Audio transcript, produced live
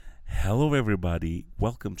Hello, everybody.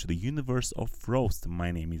 Welcome to the universe of roast.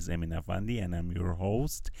 My name is Emin Afandi, and I'm your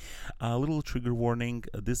host. A little trigger warning: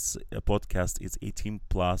 this podcast is 18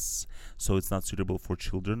 plus, so it's not suitable for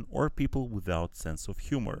children or people without sense of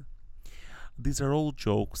humor. These are all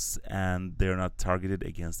jokes, and they're not targeted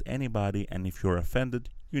against anybody. And if you're offended,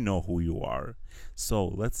 you know who you are. So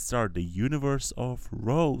let's start the universe of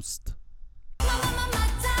roast.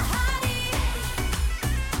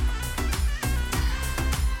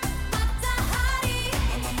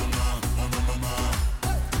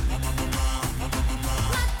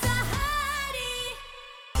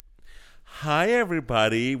 Hi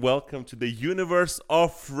everybody, welcome to the universe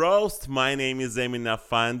of roast. My name is Emin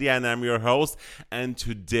Afandi and I'm your host, and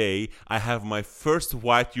today I have my first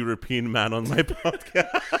white European man on my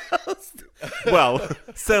podcast. Well,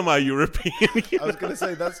 semi-European. I was going to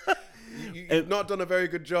say, you've not done a very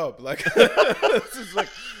good job. Like, this is like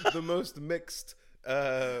the most mixed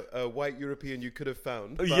white European you could have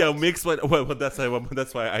found. But yeah, mixed white. Well, that's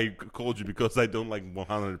why I called you, because I don't like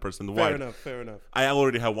 100% white. Fair enough. I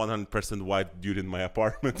already have 100% white dude in my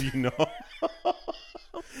apartment, you know.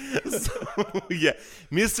 So, yeah,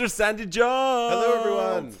 Mr. Sandy Jones. Hello,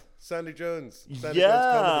 everyone. Sandy Jones. Sandy Yeah,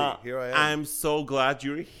 Jones Comedy. Here I am. I'm so glad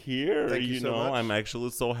you're here. Thank you so much. I'm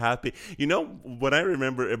actually so happy. You know, when I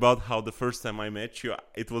remember about how the first time I met you,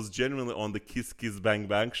 it was genuinely on the Kiss Kiss Bang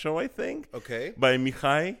Bang show, I think. Okay. By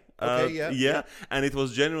Mihai. Okay, yeah. And it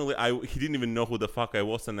was genuinely, he didn't even know who the fuck I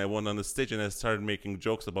was, and I went on the stage and I started making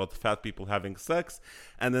jokes about fat people having sex,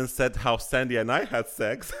 and then said how Sandy and I had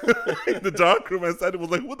sex in the dark room, and Sandy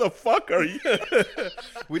was like, "Who the fuck are you?"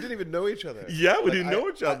 We didn't even know each other. Yeah, we didn't know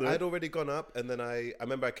each other. I'd already gone up, and then I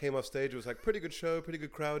remember I came off stage. It was like, pretty good show, pretty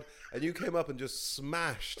good crowd, and you came up and just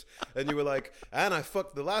smashed, and you were like, "And I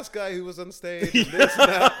fucked the last guy who was on stage, and this and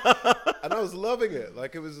that," and I was loving it.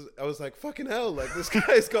 Like, I was like, fucking hell, like, this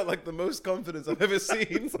guy's got like the most confidence I've ever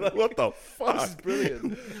seen. Like, what the fuck? This is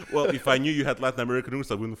brilliant. Well, if I knew you had Latin American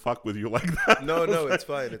roots, I wouldn't fuck with you like that. No, it's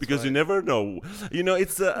fine. Because you never know. You know,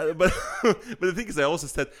 it's but the thing is, I also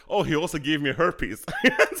said, "Oh, he also gave me herpes."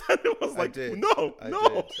 And it was like, no.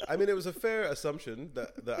 Did. I mean, it was a fair assumption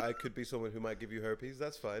that I could be someone who might give you herpes.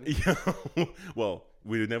 That's fine. Yeah. Well,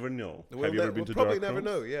 we never know. Have you ever been to dark rooms? Probably never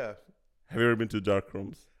know. Yeah. Have you ever been to dark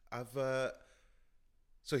rooms?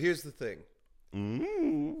 So here's the thing.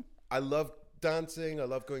 I love dancing. I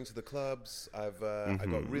love going to the clubs. I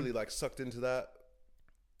got really like sucked into that.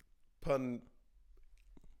 Pun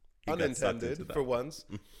unintended for once.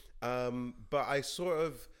 But I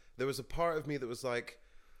there was a part of me that was like,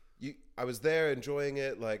 I was there enjoying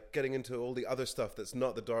it, like getting into all the other stuff that's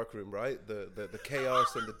not the dark room, right? The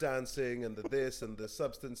chaos and the dancing and the this and the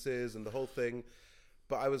substances and the whole thing.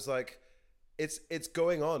 But I was like, it's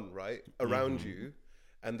going on, right? Around you.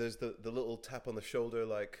 And there's the little tap on the shoulder,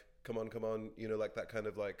 like, come on, you know, like that kind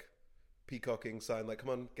of like peacocking sign, like,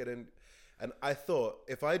 come on, get in. And I thought,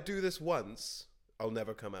 if I do this once, I'll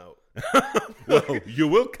never come out. Well, you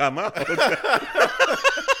will come out.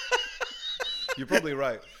 You're probably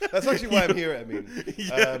right. That's actually why I'm here, I mean.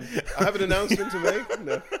 Yeah. I have an announcement to make.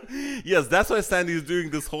 No. Yes, that's why Sandy is doing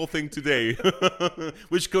this whole thing today,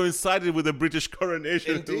 which coincided with the British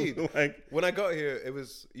coronation. Indeed. When I got here, it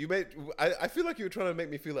was, I feel like you were trying to make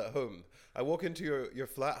me feel at home. I walk into your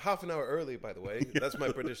flat, half an hour early, by the way. That's my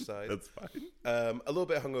British side. That's fine. A little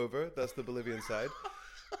bit hungover. That's the Bolivian side.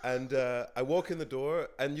 And I walk in the door,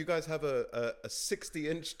 and you guys have a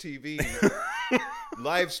 60-inch TV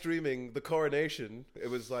live streaming the coronation. It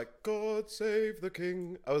was like, God save the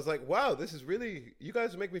king. I was like, wow, this is really, you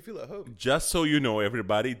guys make me feel at home. Just so you know,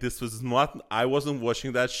 everybody, this was not, I wasn't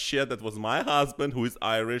watching that shit. That was my husband, who is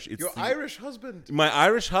Irish. Your Irish husband? My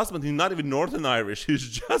Irish husband. He's not even Northern Irish. He's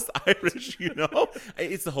just Irish, you know?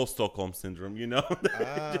 It's the whole Stockholm syndrome, you know?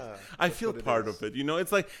 I feel part of it, you know?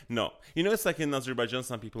 It's like, no. You know, it's like in Azerbaijan,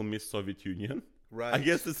 some people miss Soviet Union. Right. I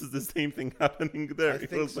guess this is the same thing happening there. I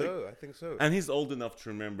think so. And he's old enough to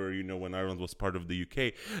remember, you know, when Ireland was part of the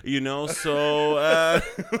UK, you know, so...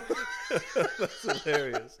 That's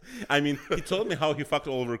hilarious. I mean, he told me how he fucked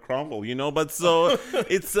Oliver Cromwell, you know, but so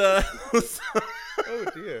it's... Oh,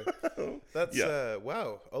 dear. That's,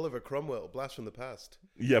 wow, Oliver Cromwell, blast from the past.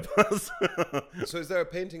 Yeah. So is there a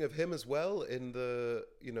painting of him as well in the,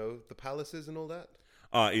 you know, the palaces and all that?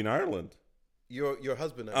 In Ireland. Your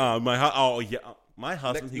husband. My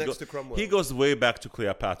husband. Next to Cromwell. He goes way back to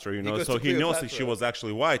Cleopatra, you know, so he knows that she was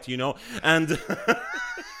actually white, you know, and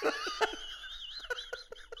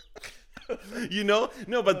you know,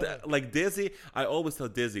 no, but like Desi, I always tell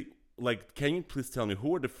Desi, like, can you please tell me who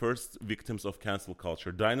were the first victims of cancel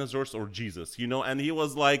culture, dinosaurs or Jesus, you know? And he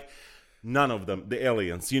was like, None of them, the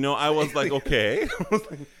aliens. I was like, okay. I was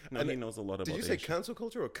like, no, he knows a lot about Did you say Asia. cancel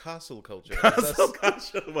culture or castle culture? Cancel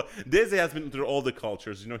culture. Desi has been through all the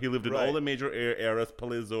cultures. He lived in all Right. the major eras,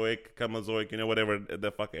 Paleozoic, Camerozoic, whatever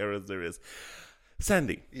the fuck eras there is.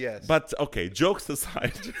 Sandy. Yes. But okay, jokes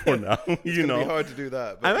aside for now, It'd be hard to do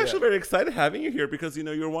that. But I'm yeah. actually very excited having you here because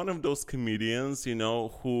you're one of those comedians,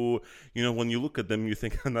 who when you look at them you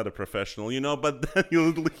think I'm not a professional, but then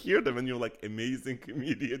you hear them and you're like amazing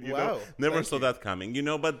comedian, Wow, never thank saw you. that coming,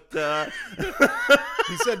 but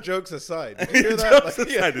He said jokes aside. Did you hear that? jokes Like,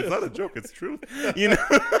 aside, it's not a joke, it's truth,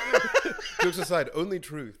 jokes aside, only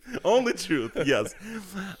truth. only truth. Yes,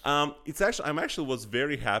 I'm actually was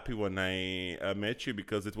very happy when I met you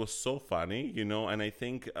because it was so funny, and I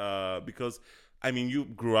think because you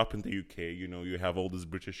grew up in the UK, you have all this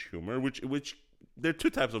British humor, which there are two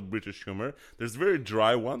types of British humor. There's very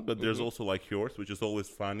dry one, but there's also like yours, which is always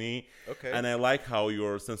funny. Okay. And I like how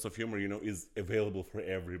your sense of humor, is available for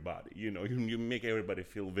everybody. You make everybody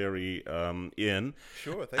feel very in.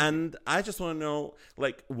 Sure, thank And I just want to know,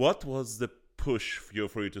 like, what was the push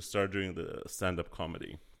for you to start doing the stand-up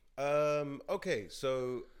comedy? Okay,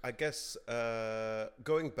 so I guess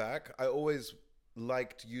going back, I always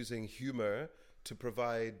liked using humor to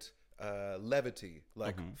provide levity,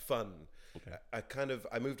 like fun. Okay.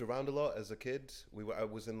 I moved around a lot as a kid. I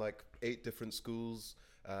was in like 8 different schools.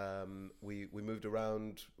 We moved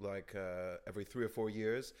around like every 3 or 4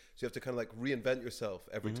 years, so you have to kind of like reinvent yourself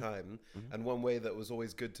every time. And one way that was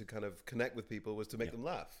always good to kind of connect with people was to make them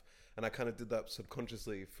laugh. And I kind of did that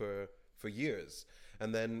subconsciously for years.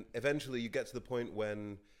 And then eventually you get to the point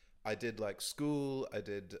when I did like school,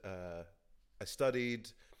 I studied,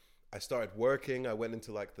 I started working, I went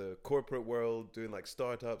into like the corporate world doing like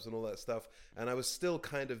startups and all that stuff. And I was still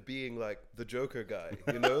kind of being like the Joker guy,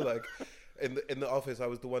 like in the office, I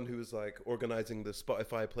was the one who was like organizing the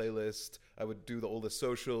Spotify playlist. I would do all the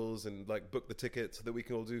socials and like book the tickets so that we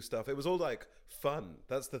can all do stuff. It was all like fun.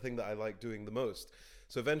 That's the thing that I like doing the most.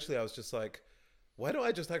 So eventually I was just like, why don't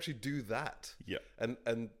I just actually do that? Yeah.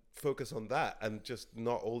 And focus on that and just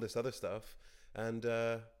not all this other stuff. And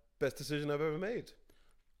best decision I've ever made.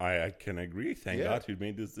 I can agree. Thank God you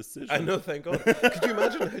made this decision. I know, thank God. Could you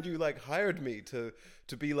imagine had you like hired me to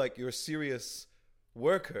be like your serious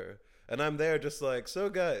worker? And I'm there just like, so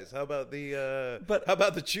guys, how about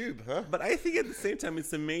the tube, huh? But I think at the same time,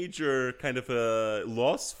 it's a major kind of a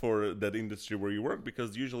loss for that industry where you work,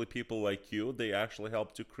 because usually people like you, they actually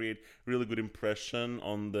help to create really good impression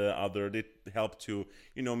on the other. They help to,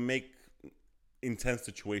 make intense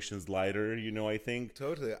situations lighter, I think.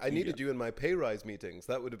 Totally. I needed you in my pay rise meetings.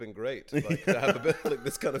 That would have been great. Like to have a bit like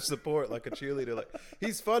this kind of support, like a cheerleader. Like,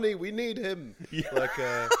 he's funny, we need him. Yeah. Like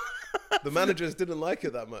the managers didn't like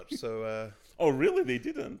it that much. So Oh, really? They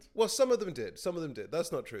didn't? well, some of them did. Some of them did.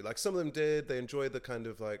 That's not true. Like some of them did. They enjoyed the kind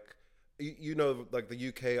of like like the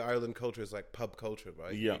UK Ireland culture is like pub culture,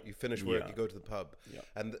 right? Yeah. You finish work, Yeah. you go to the pub. Yeah.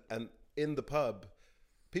 And in the pub,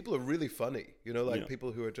 people are really funny. Like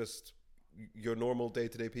people who are just your normal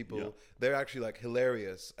day-to-day people. Yeah. They're actually like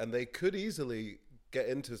hilarious, and they could easily get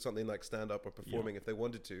into something like stand-up or performing if they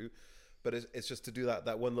wanted to. But it's just to do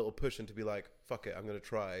that one little push and to be like, fuck it, I'm going to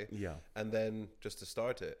try. Yeah. And then just to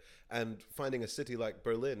start it. And finding a city like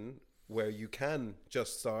Berlin where you can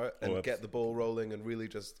just start and get the ball rolling and really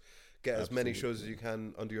just get as many shows as you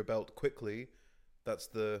can under your belt quickly, that's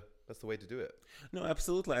the way to do it. No,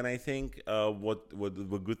 absolutely. And I think what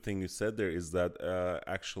the good thing you said there is that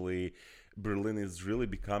actually Berlin is really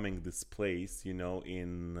becoming this place, in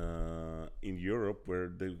Europe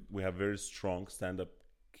where we have very strong stand-up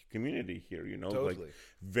community here, Totally. like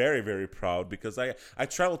very, very proud, because I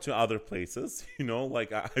traveled to other places,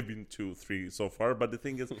 like I've been to 3 so far, but the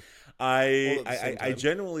thing is I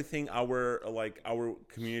genuinely think our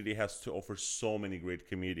community has to offer so many great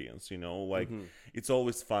comedians, like it's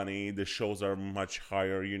always funny, the shows are much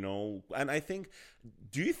higher, and I think,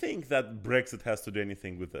 do you think that Brexit has to do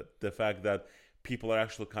anything with it? The fact that people are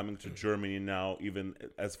actually coming to Germany now, even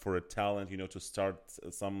as for a talent, to start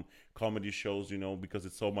some comedy shows, because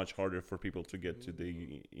it's so much harder for people to get to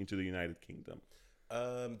into the United Kingdom.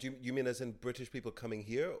 Do you mean as in British people coming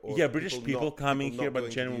here? Or yeah, British people coming here, but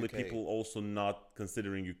going to the generally UK? people also not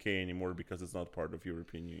considering UK anymore because it's not part of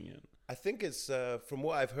European Union. I think it's from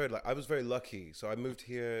what I've heard. Like I was very lucky, so I moved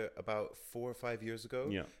here about 4 or 5 years ago.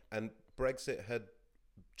 Yeah. And Brexit had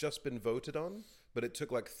just been voted on, but it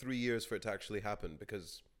took like 3 years for it to actually happen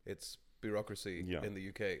because it's bureaucracy in the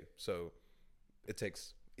UK. So it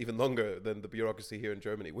takes even longer than the bureaucracy here in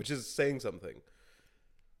Germany, which is saying something.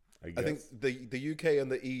 I think the UK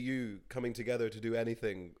and the EU coming together to do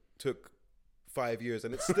anything took 5 years,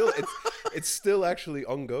 and it's still actually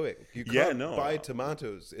ongoing. You can't buy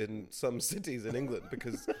tomatoes in some cities in England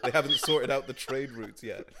because they haven't sorted out the trade routes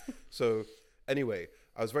yet. So anyway,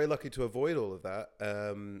 I was very lucky to avoid all of that.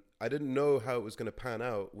 I didn't know how it was going to pan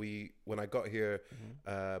out. When I got here,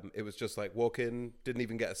 it was just like walk in, didn't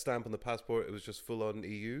even get a stamp on the passport. It was just full on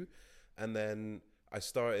EU. And then I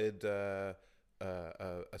started a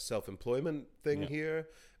self-employment thing here.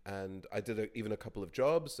 And I did even a couple of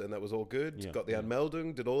jobs, and that was all good. Got the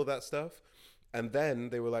Anmeldung, did all of that stuff. And then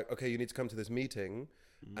they were like, okay, you need to come to this meeting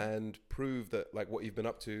and prove that, like, what you've been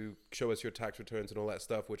up to, show us your tax returns and all that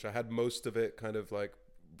stuff, which I had most of it kind of like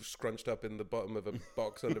scrunched up in the bottom of a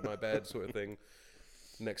box under my bed sort of thing,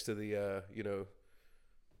 next to the,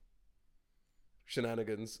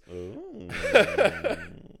 shenanigans. Oh.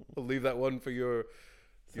 I'll leave that one for your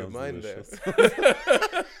mind delicious.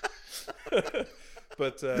 There.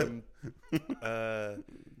 But so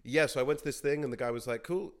I went to this thing, and the guy was like,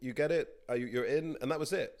 cool, you get it, you're in, and that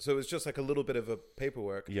was it. So it was just like a little bit of a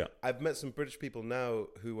paperwork. I've met some British people now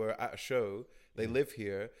who are at a show. They live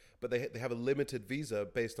here, but they have a limited visa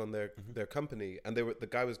based on their company, and the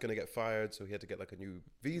guy was going to get fired, so he had to get like a new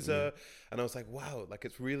visa. And I was like, wow, like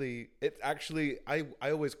I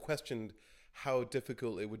always questioned how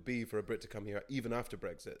difficult it would be for a Brit to come here even after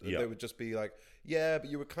Brexit. They would just be like, yeah, but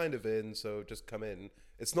you were kind of in, so just come in.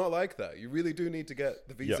 It's not like that. You really do need to get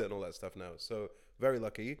the visa and all that stuff now. So very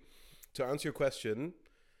lucky. To answer your question,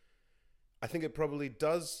 I think it probably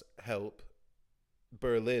does help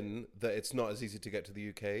Berlin that it's not as easy to get to the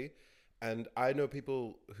UK. And I know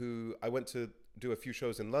people who, I went to do a few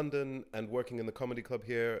shows in London, and working in the comedy club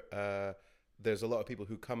here, there's a lot of people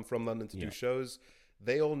who come from London to do shows.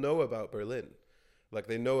 They all know about Berlin. Like,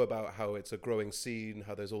 they know about how it's a growing scene,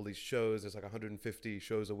 how there's all these shows. There's like 150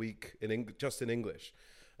 shows a week just in English,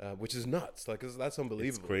 which is nuts. Like, that's unbelievable.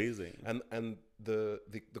 It's crazy. And the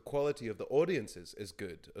quality of the audiences is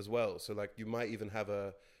good as well. So like, you might even have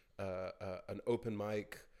an open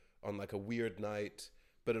mic on like a weird night,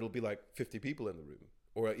 but it'll be like 50 people in the room,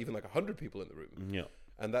 or even like 100 people in the room. Yeah.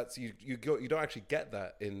 And that's you don't actually get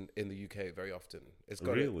that in the UK very often. It's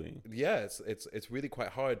got it's really quite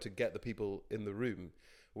hard to get the people in the room,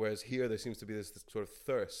 whereas here there seems to be this sort of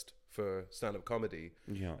thirst for stand-up comedy,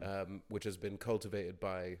 which has been cultivated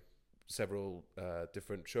by several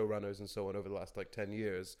different showrunners and so on over the last like 10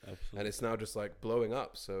 years. Absolutely. And it's now just like blowing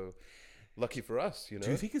up. So lucky for us, you know.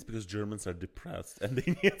 Do you think it's because Germans are depressed and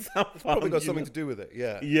they need some fun? Probably got something to do with it.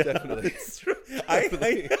 Yeah, definitely. It's true. I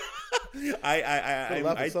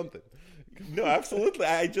laugh at something. No, absolutely.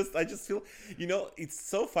 I just feel, it's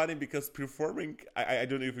so funny because performing, I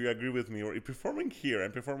don't know if you agree with me, or performing here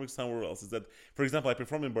and performing somewhere else, is that, for example, I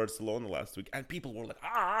performed in Barcelona last week, and people were like,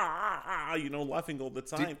 laughing all the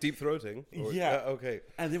time. Deep throating? Okay.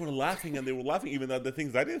 And they were laughing, even at the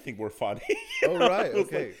things I didn't think were funny. Oh, right,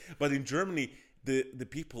 okay. Like, but in Germany, the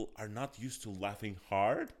people are not used to laughing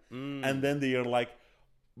hard, and then they are like,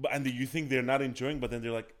 and you think they're not enjoying, but then they're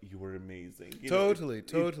like, you were amazing. Totally.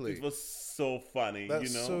 It was so funny.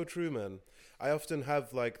 That's so true, man. I often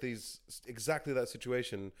have like exactly that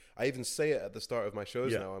situation. I even say it at the start of my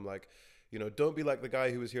shows now. I'm like, don't be like the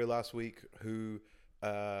guy who was here last week who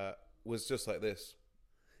was just like this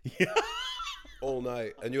all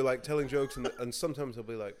night. And you're like telling jokes, and sometimes I'll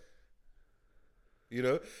be like,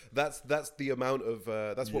 that's the amount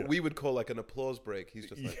of, that's what we would call like an applause break. He's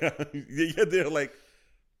just like, they're like,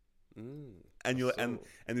 and and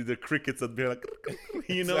the crickets that be like,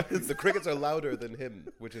 exactly. The crickets are louder than him,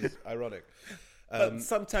 which is ironic. But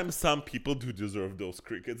sometimes some people do deserve those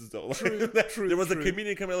crickets, though. True. There was a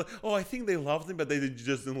comedian coming like, "Oh, I think they loved him, but they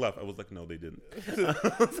just didn't laugh." I was like, "No, they didn't."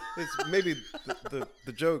 It's maybe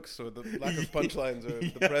the jokes or the lack of punchlines or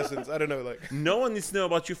the presence. I don't know. Like, no one needs to know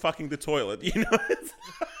about you fucking the toilet,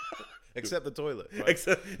 Except the toilet. Right?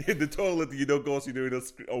 Except in the toilet, goes, in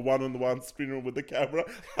a one-on-one screen room with the camera.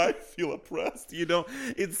 I feel oppressed,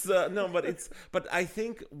 It's but I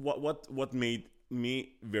think what made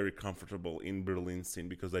me very comfortable in Berlin scene,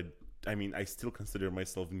 because I still consider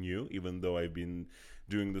myself new, even though I've been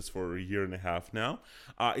doing this for a year and a half now.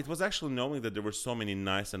 It was actually knowing that there were so many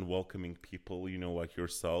nice and welcoming people, like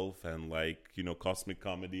yourself and like, Cosmic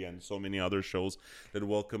Comedy and so many other shows that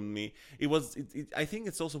welcomed me. I think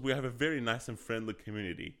it's also, we have a very nice and friendly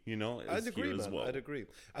community, I'd agree, man. Well. I'd agree.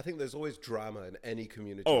 I think there's always drama in any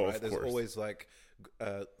community, right? There's always like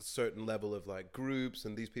certain level of like groups,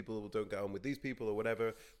 and these people don't get on with these people or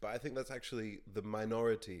whatever. But I think that's actually the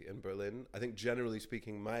minority in Berlin. I think generally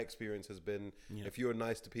speaking, my experience has been if you're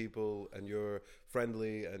nice to people and you're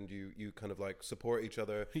friendly and you kind of like support each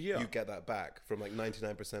other, you get that back from like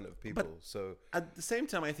 99% of people. But so at the same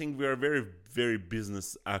time, I think we are very, very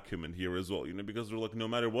business acumen here as well, because we're like, no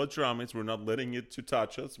matter what drama it's, we're not letting it to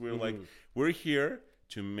touch us. We're like, we're here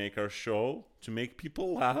to make our show, to make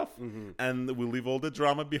people laugh, and we leave all the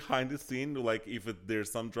drama behind the scene. Like if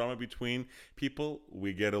there's some drama between people,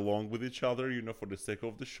 we get along with each other, for the sake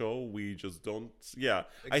of the show. We just don't. Yeah,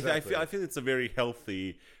 exactly. I feel it's a very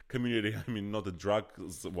healthy community. I mean, not the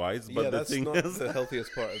drugs wise, but the thing not is, the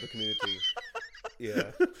healthiest part of the community.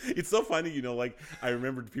 Yeah, it's so funny, like I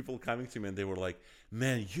remember people coming to me and they were like,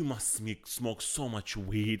 "Man, you must smoke so much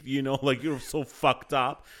weed, like you're so fucked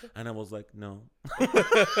up." And I was like, "No."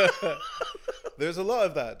 There's a lot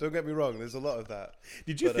of that. Don't get me wrong. There's a lot of that.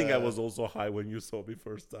 Did you think I was also high when you saw me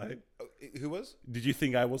first time? Who was? Did you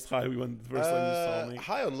think I was high when the first time you saw me?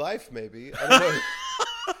 High on life, maybe. I don't know.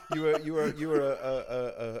 You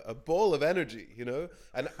were a ball of energy,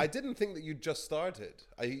 and I didn't think that you just started.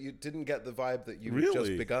 You didn't get the vibe that you had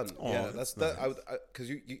just begun. Oh, yeah, that's nice. that. Because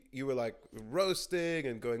you were like roasting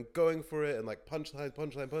and going for it and like punchline.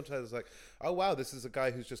 It's like, oh wow, this is a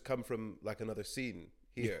guy who's just come from like another scene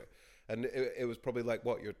here, and it was probably like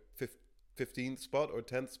what your 15th spot or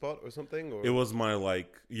 10th spot or something, or it was my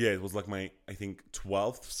it was like my I think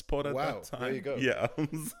 12th spot at that time. There you go. Yeah.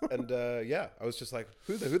 And I was just like,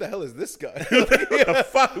 who the hell is this guy?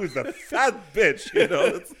 Who's the fat bitch?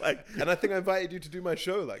 It's like. And I think I invited you to do my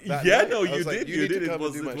show like that. Yeah, night. no, you like, did. You did.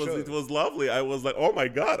 It was lovely. I was like, oh my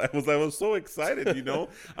god, I was so excited.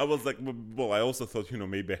 I was like, well, I also thought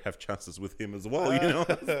maybe I have chances with him as well.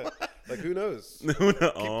 Like who knows? No. Keep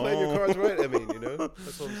playing your cards right. I mean,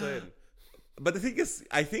 that's what I'm saying. But the thing is,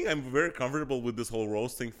 I think I'm very comfortable with this whole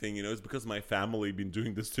roasting thing, it's because my family been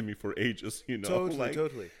doing this to me for ages,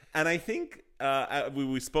 Totally. And I think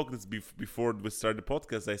we spoke this before we started the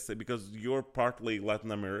podcast. I said, because you're partly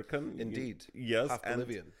Latin American. Indeed. Yes. Half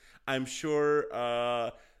Bolivian. I'm sure,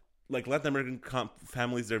 like Latin American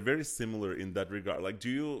families, they're very similar in that regard. Like, do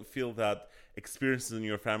you feel that experiences in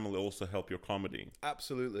your family also help your comedy?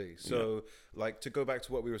 Absolutely. So like to go back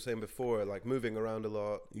to what we were saying before, like moving around a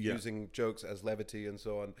lot, using jokes as levity and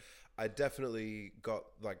so on, I definitely got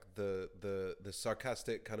like the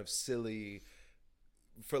sarcastic kind of silly,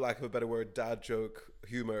 for lack of a better word, dad joke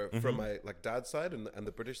humor from my like dad's side and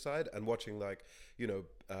the British side, and watching like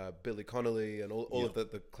Billy Connolly and all of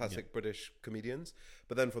the classic British comedians.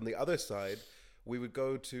 But then from the other side, we would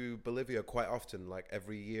go to Bolivia quite often, like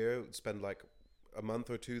every year, spend like a month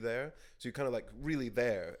or two there. So you're kind of like really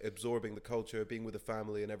there, absorbing the culture, being with the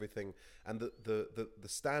family and everything. And the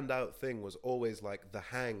standout thing was always like the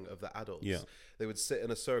hang of the adults. Yeah. They would sit in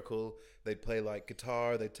a circle, they'd play like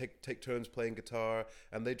guitar, they'd take turns playing guitar,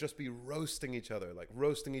 and they'd just be roasting each other,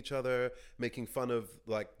 making fun of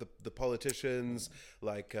like the politicians,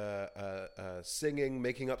 like singing,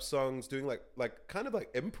 making up songs, doing like kind of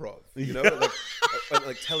like improv,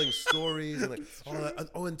 like telling stories and like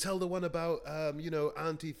and tell the one about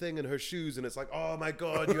Auntie Thing and her shoes, and it's like, oh my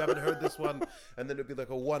god, you haven't heard this one, and then it'd be like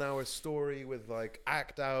a 1 hour story with like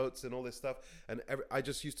act outs and all this stuff. And I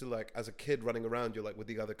just used to, like, as a kid running around, you're like with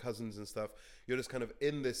the other cousins and stuff, you're just kind of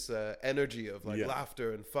in this energy of like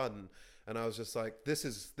laughter and fun. And I was just like, this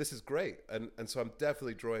is great. And so I'm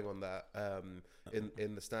definitely drawing on that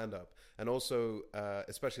in the stand-up. And also,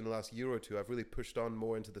 especially in the last year or two, I've really pushed on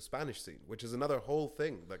more into the Spanish scene, which is another whole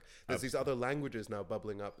thing. Like, there's these other languages now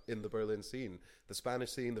bubbling up in the Berlin scene. The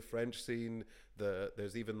Spanish scene, the French scene,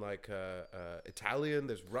 there's even like Italian,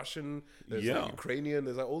 there's Russian, there's like Ukrainian,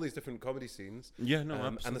 there's like all these different comedy scenes. Yeah, no,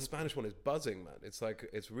 absolutely. And the Spanish one is buzzing, man. It's like,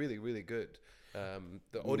 it's really, really good.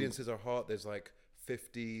 The audiences are hot. There's like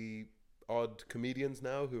 50 odd comedians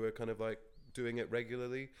now who are kind of like doing it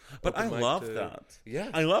regularly. But I love that. Yeah,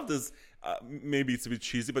 I love this. Maybe it's a bit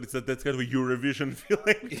cheesy, but that's kind of a Eurovision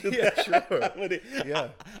feeling. Yeah, sure. Yeah,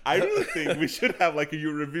 I really think we should have like a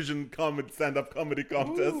Eurovision stand-up comedy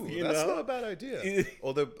contest. Ooh, that's not a bad idea.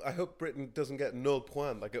 Although I hope Britain doesn't get 0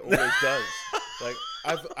 point like it always does. Like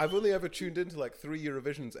I've only ever tuned into like 3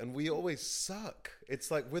 Eurovisions, and we always suck.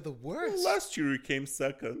 It's like we're the worst. Well, last year you came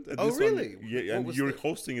second. And oh, really? Yeah, and you're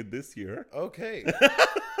hosting it this year. Okay.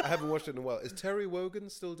 I haven't watched it in a while. Is Terry Wogan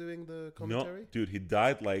still doing the commentary? No, dude, he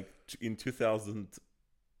died like in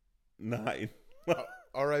 2009.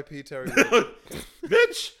 R.I.P. Terry Wogan.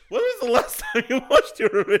 Bitch, when was the last time you watched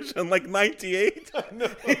Eurovision? Like 98? I know.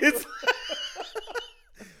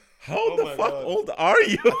 How the fuck old are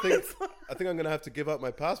you? I think I'm gonna have to give up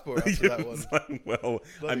my passport after that one. It's like, well,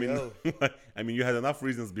 I Bloody mean, hell. I mean, you had enough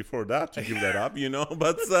reasons before that to give that up,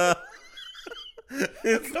 but I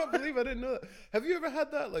can't believe I didn't know that. Have you ever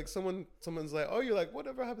had that? Like someone's like, oh, you're like,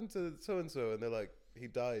 whatever happened to so and so, and they're like, he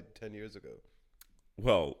died 10 years ago.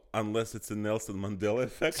 well, unless it's a Nelson Mandela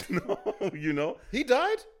effect, no, He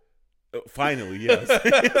died? Finally, yes.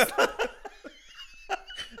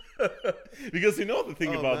 Because the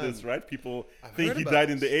thing Oh, about man. this, right? People I've think heard he about died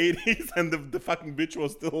in this. the 80s and the fucking bitch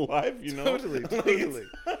was still alive, Totally, Like, totally.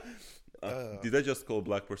 did I just call a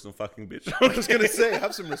black person fucking bitch? I was gonna say,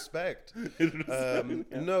 have some respect. Yeah.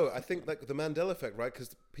 No, I think like the Mandela effect, right?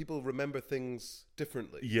 Because people remember things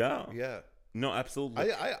differently. Yeah. Yeah. No,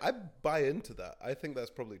 absolutely. I buy into that. I think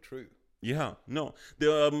that's probably true. Yeah, no.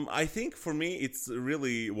 I think for me, it's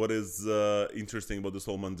really what is interesting about this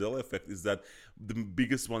whole Mandela effect is that the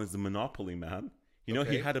biggest one is the Monopoly man. He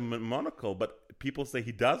Okay. had a monocle, but people say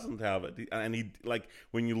he doesn't have it, and he like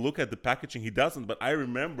when you look at the packaging, he doesn't. But I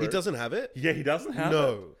remember He doesn't have it? Yeah, he doesn't have it.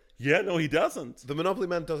 No. Yeah, no, he doesn't. The Monopoly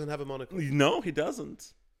man doesn't have a monocle. No, he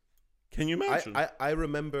doesn't. Can you imagine? I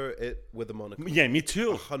remember it with a monocle. Yeah, me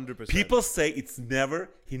too. 100%. People say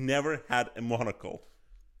he never had a monocle.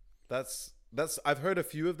 That's I've heard a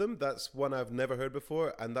few of them. That's one I've never heard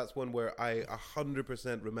before, and that's one where I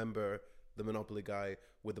 100% remember the Monopoly guy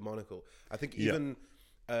with the monocle. I think even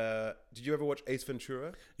did you ever watch Ace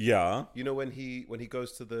Ventura? Yeah, You know when he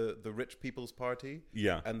goes to the rich people's party?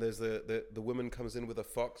 yeah, And there's the woman comes in with a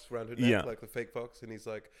fox around her neck, Yeah. like the fake fox, and he's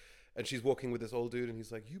like, and she's walking with this old dude, and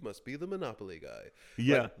he's like, "You must be the Monopoly guy."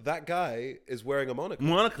 Yeah. Like, that guy is wearing a monocle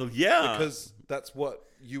monocle. Yeah, because that's what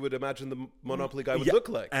you would imagine the Monopoly guy would Yeah, look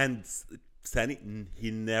like. And Sandy, he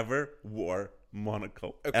never wore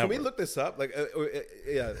monocle. Can we ever. look this up? Like,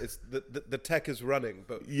 yeah, it's the tech is running,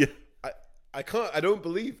 but Yeah. I can't. I don't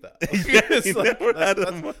believe that. Yeah, It's he like, never had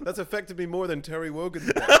a that's affected me more than Terry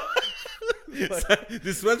Wogan's death.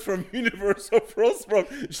 This went from Universe of Rose from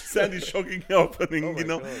Sandy's shocking opening, Oh my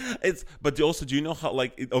God. It's but also, do you know how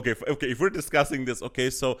okay, if we're discussing this, okay,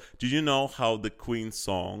 so do you know how the Queen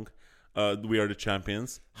song, "We Are the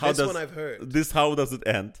Champions"? This one I've heard. How does it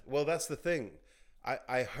end? Well, that's the thing.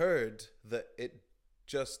 I heard that it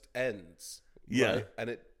just ends. Yeah. Right?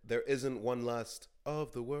 And there isn't one last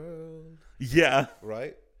of the world, Yeah,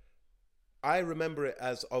 right? I remember it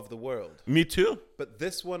as of the world. me too. But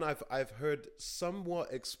this one I've heard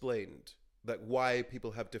somewhat explained, like why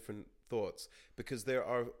people have different thoughts, because there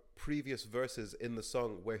are previous verses in the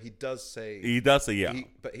song where he does say He does say yeah.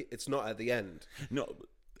 it's not at the end. No,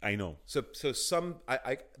 I know. So some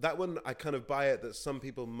I that one I kind of buy it that some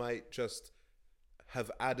people might just have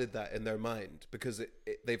added that in their mind because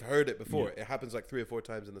they've heard it before. It happens like 3 or 4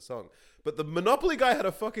 times in the song. But the Monopoly guy had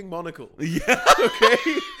a fucking monocle. Yeah. Okay.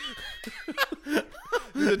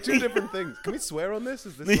 These are 2 different things. Can we swear on this?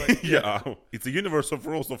 Is this like Yeah, it's a Universe of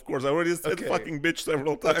Rose, of course. I already said Okay. fucking bitch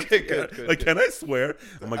several times. Okay, good, Like, good. can I swear?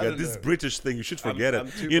 Oh my I god, don't this know. British thing, you should forget I'm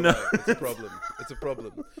it. too You know? polite. It's a problem. It's a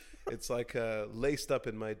problem. It's like laced up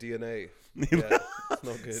in my DNA. Yeah, it's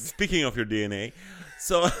not good. Speaking of your DNA,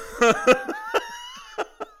 so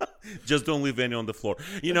just don't leave any on the floor.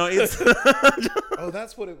 It's Oh,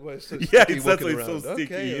 that's what it was. So yeah, sticky it's that's walking why it's so around.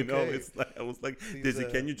 sticky. Okay. It's like I was like, These, Daisy,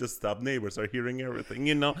 can you just stop? Neighbors are hearing everything.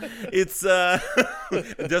 It's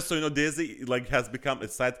just so you know, Daisy has become a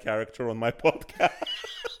side character on my podcast.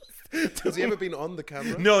 Has he ever been on the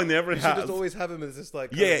camera? No, he never You should has. just always have him as this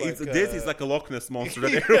like Yeah, kind it's of like, Daisy's like a Loch Ness monster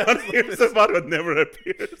that everyone hears about but never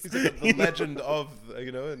appears. he's like the legend of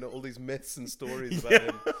and all these myths and stories about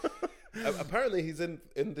him. Apparently, he's in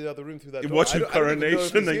the other room through that door. Watching I don't even know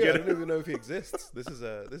if Coronation he's and here. I get- don't even know if he exists. This is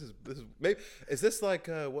maybe is this like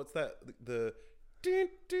what's that the the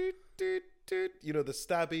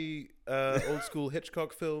stabby old school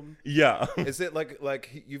Hitchcock film? Yeah. Is it like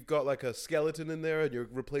you've got like a skeleton in there and you're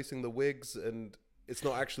replacing the wigs and it's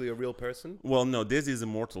not actually a real person? Well, no, Daisy is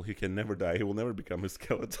immortal. He can never die. He will never become a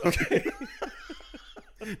skeleton.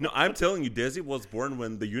 No, I'm telling you, Daisy was born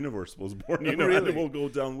when the universe was born. And Really? it will go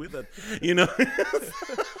down with it.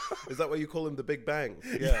 Is that why you call him the Big Bang?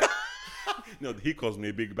 Yeah. No, he calls me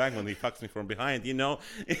a Big Bang when he fucks me from behind.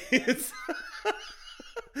 It's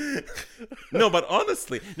no, but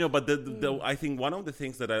honestly, but I think one of the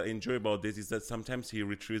things that I enjoy about this is that sometimes he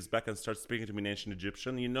retrieves back and starts speaking to me in ancient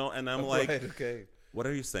Egyptian, and I'm like, Right, okay. what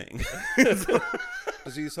are you saying?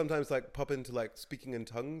 Does he sometimes like pop into like speaking in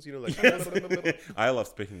tongues? Like I love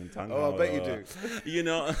speaking in tongues. Oh, I bet you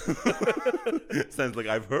do. Sounds like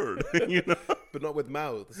I've heard. but not with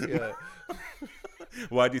mouths. Yeah.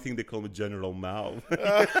 Why do you think they call me General Mao?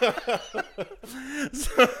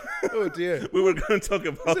 Oh dear. We were going to talk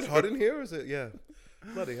about. Is it hot in here? Or is it? Yeah.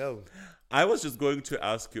 Bloody hell. I was just going to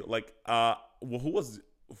ask you, like, who was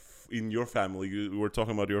in your family? You were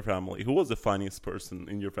talking about your family. Who was the funniest person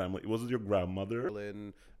in your family? Was it your grandmother?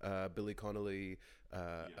 Billy Connolly,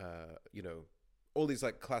 you know, all these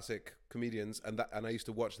like classic comedians, and I used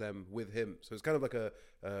to watch them with him. So it's kind of like a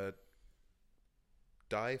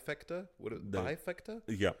difecta, bifecta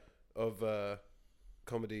Yeah, of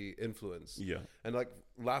comedy influence. yeah. And like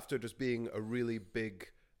laughter just being a really big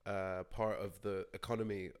part of the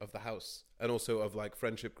economy of the house, and also of like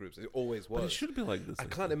friendship groups. It always was. But it should be like this. I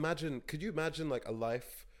can't imagine. Could you imagine like a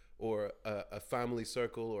life or a family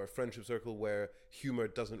circle or a friendship circle where humor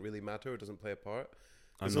doesn't really matter or doesn't play a part?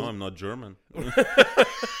 I know I'm not German.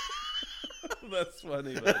 That's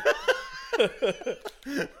funny, man.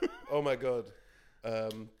 Oh my god.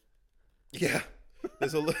 Yeah.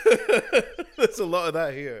 There's there's a lot of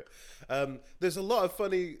that here. There's a lot of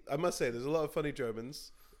funny. I must say, there's a lot of funny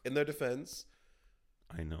Germans. In their defense,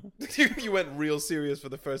 I know. you went real serious for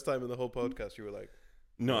the first time in the whole podcast. You were like,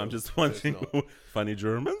 No, I'm just wondering. Funny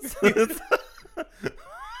Germans.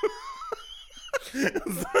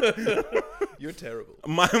 You're terrible.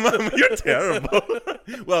 You're terrible.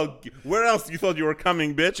 Well, where else you thought you were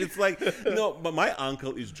coming, bitch? It's like, no, but my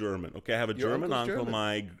uncle is German. Okay, I have a Your German uncle's uncle.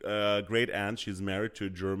 German? My great aunt, she's married to a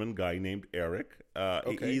German guy named Eric.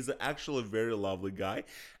 Okay. He's actually a very lovely guy,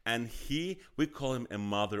 and we call him a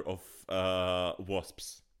mother of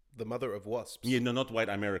wasps. The mother of wasps. Yeah, no, not white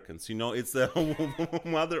Americans. You know, it's a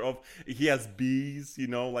mother of. He has bees. You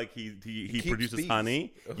know, like he keeps produces bees.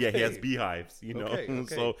 honey. Yeah, he has Okay. beehives. You know, Okay.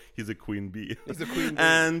 so he's a queen bee. He's a queen bee.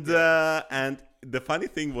 And the funny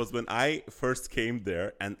thing was when I first came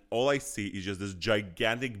there, and all I see is just this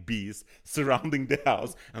gigantic bees surrounding the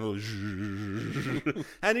house, and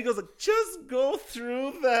and he goes like, "Just go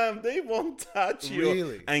through them; they won't touch you."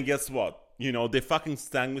 Really? And guess what? You know, they fucking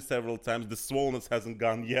stung me several times. The swollenness hasn't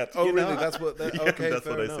gone yet. Oh, you know? really? That's what. Yeah, Okay, that's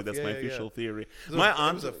fair what I enough. say. That's Yeah, my yeah, official yeah. theory. So My it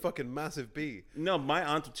aunt was a fucking massive bee. no, my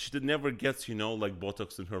aunt, she never gets, you know, like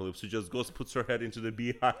Botox in her lips. She just goes, puts her head into the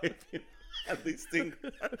beehive, and they sting.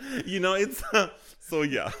 You know, it's so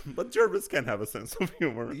yeah. But Germans can have a sense of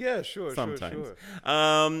humor. Yeah, sure, Sometimes. sure.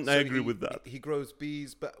 I So agree with that. He grows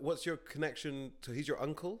bees, but what's your connection to? He's your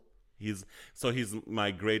uncle. He's my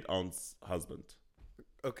great aunt's husband.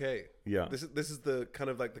 Okay. Yeah. This is the kind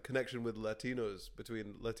of like the connection with Latinos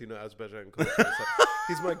between Latino Azerbaijan culture. It's like,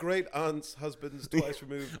 he's my great aunt's husband's twice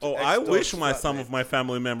removed. Oh, I wish ex-dog's some flatmate. of my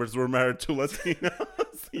family members were married to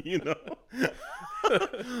Latinos. You know,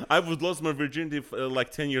 I would lost my virginity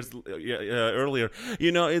like 10 years earlier.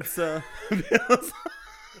 You know, it's.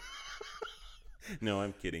 No,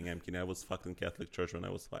 I'm kidding. I was fucked in Catholic church when I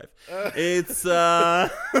was 5. It's.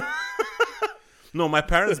 No, my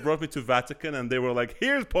parents brought me to Vatican, and they were like,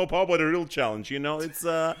 "Here's Pope, how about a real challenge?" You know, it's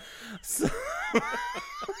so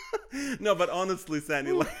no, but honestly,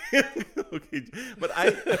 Sandy, like, okay, but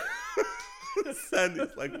Sandy's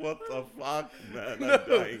like, "What the fuck, man? I'm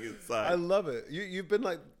dying inside." I love it. You've been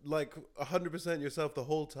like 100% yourself the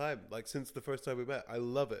whole time, like since the first time we met. I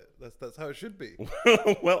love it. That's how it should be.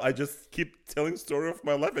 Well, I just keep telling story of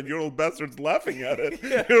my life, and your old bastard's laughing at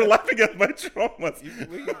it. You're laughing at my traumas.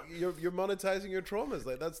 You're monetizing your traumas.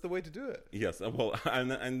 Like that's the way to do it. Yes, well,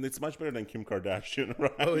 and it's much better than Kim Kardashian,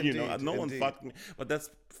 right? Oh, you know, indeed, no one indeed. fucked me. But that's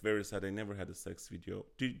very sad. I never had a sex video.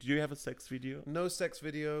 Do you have a sex video? No sex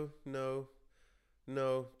video. No.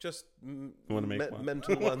 Just wanna make one?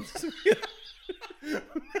 mental ones.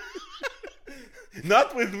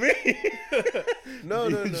 Not with me. No.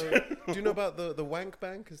 Do you know about the wank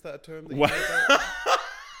bank? Is that a term that you What? know about?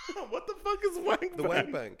 What the fuck is wank The bank?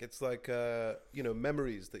 wank bank. It's like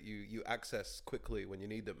memories that you access quickly when you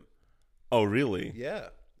need them. Oh, really? Yeah.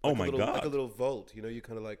 Oh Like a my little, God. Like a little vault. You know, you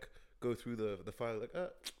kind of like go through the file. Like,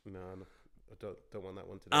 no, I don't want that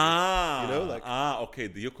one today. Ah, You know, like- okay.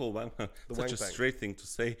 The you call wank. Such wank a bank. straight thing to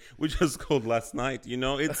say. We just called last night. You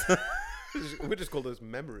know, it's We just call those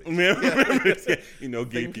memories. memories. Yeah. You know,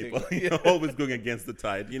 gay Thinking. people. You know, always going against the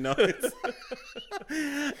tide. You know, it's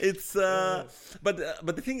but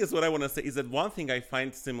the thing is, what I want to say is that one thing I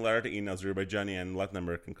find similarity in Azerbaijani and Latin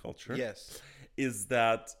American culture Yes. is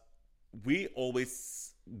that we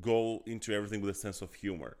always go into everything with a sense of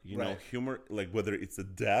humor. You know, Right. humor, like whether it's a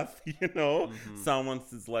death, you know,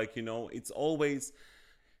 someone's is like, you know, it's always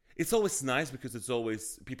nice because it's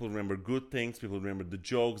always people remember good things, people remember the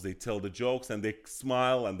jokes, they tell the jokes and they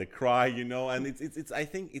smile and they cry, you know, and it's I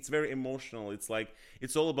think it's very emotional. It's like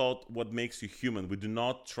it's all about what makes you human. We do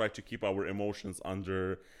not try to keep our emotions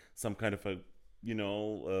under some kind of a, you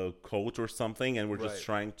know, coat or something, and we're just Right.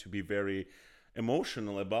 trying to be very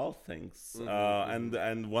emotional about things.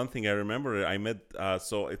 And one thing I remember, I met.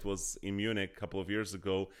 So it was in Munich a couple of years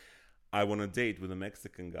ago. I went on a date with a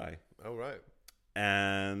Mexican guy, Oh, right.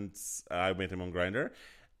 and I met him on Grindr.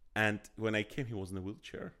 And when I came, he was in a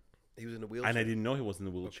wheelchair. He was in a wheelchair. And I didn't know he was in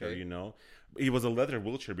a wheelchair, Okay. you know. He was a leather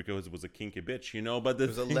wheelchair because it was a kinky bitch, you know. But It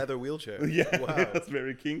was a leather wheelchair. Yeah, Wow. it was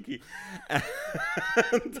very kinky. And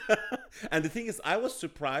the thing is, I was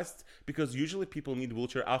surprised because usually people need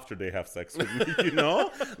wheelchair after they have sex with me, you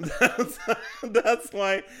know. That's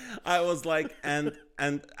why I was like, but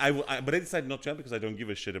I decided not to because I don't give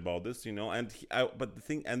a shit about this, you know. And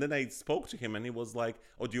then I spoke to him and he was like,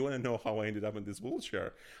 "Oh, do you want to know how I ended up in this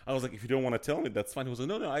wheelchair?" I was like, "If you don't want to tell me, that's fine." He was like,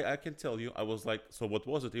 "No, I can tell you." I was like, "So what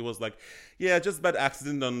was it?" He was like, "Yeah, just bad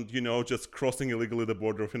accident on, you know, just crossing illegally the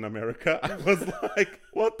border in America." I was like,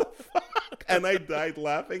 "What the fuck?" And I died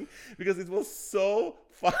laughing because it was so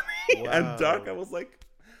funny and dark. I was like,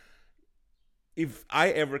 if I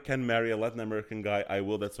ever can marry a Latin American guy, I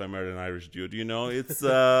will. That's why I married an Irish dude. You know, it's. I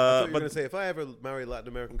thought you were going to say, if I ever marry a Latin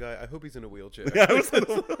American guy, I hope he's in a wheelchair. I was in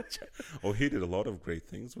a wheelchair. Oh, he did a lot of great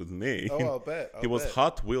things with me. Oh, I'll bet. He was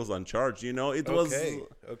Hot Wheels on charge. You know, it was.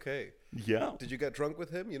 Okay. Yeah. Did you get drunk with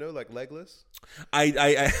him? You know, like legless?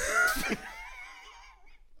 I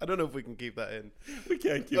I don't know if we can keep that in. We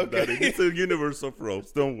can't keep that in. It's a universe of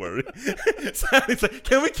ropes. Don't worry. So it's like,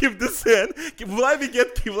 can we keep this in? Will I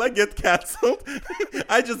get cancelled?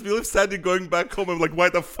 I just believe Sandy going back home. I'm like, why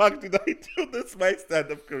the fuck did I do this? My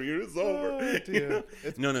stand-up career is over. Oh, dear.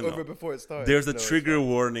 It's No. over before it starts. There's a No, it's trigger fine.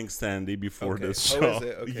 warning, Sandy, before Okay. this Oh, show. is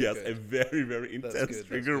it? Okay, Yes, good. a very, very intense good, that's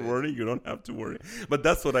trigger good. warning. You don't have to worry. But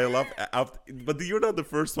that's what I love. But you're not the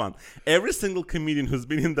first one. Every single comedian who's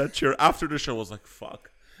been in that chair after the show was like, fuck.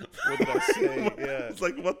 What did I say? Yeah. It's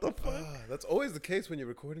like, what the fuck? That's always the case when you're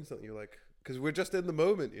recording something. You're like, because we're just in the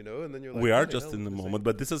moment, you know, and then you're like, We are "Bloody just hell, in the this is-" moment,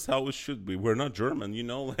 but this is how it should be. We're not German, you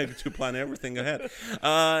know, like to plan everything ahead.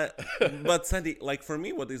 But Sandy, like for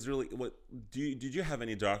me, what is really did you have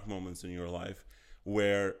any dark moments in your life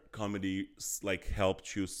where comedy like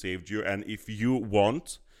helped you, saved you? And if you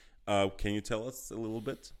want, can you tell us a little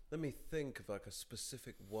bit? Let me think of like a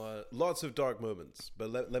specific one. Lots of dark moments, but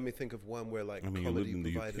let me think of one where like I mean, you live comedy in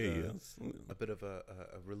the provided UK, yes. a bit of a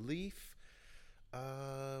relief.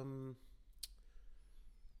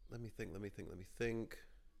 Let me think.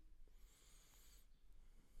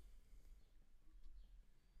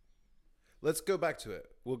 Let's go back to it.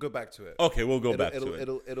 We'll go back to it. Okay, we'll go back to it.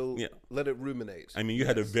 It'll Yeah. let it ruminate. I mean, you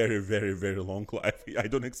had a very, very, very long life. I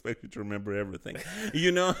don't expect you to remember everything.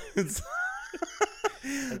 You know, it's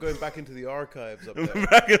I'm going back into the archives up there.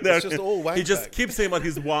 back in there. It's just all wank He just back. keeps saying about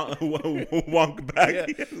his wonk back. Yeah,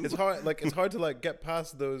 it's hard to like get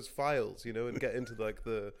past those files, you know, and get into like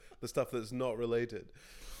the stuff that's not related.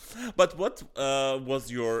 But what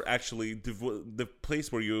was your actually the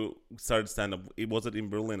place where you started stand up? Was it in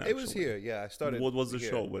Berlin? Actually? It was here, yeah. I started. What was the here.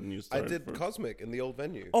 show when you I started? did first? Cosmic in the old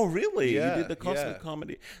venue. Oh, really? Yeah, You did the Cosmic yeah.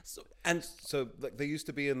 comedy. So like they used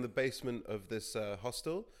to be in the basement of this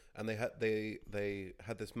hostel, and they had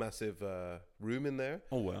this massive room in there.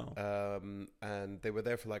 oh wow. And they were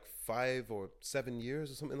there for like 5 or 7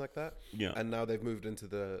 years or something like that. Yeah. And now they've moved into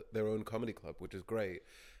their own comedy club, which is great.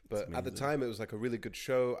 But at the amazing. time, it was like a really good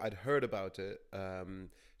show. I'd heard about it,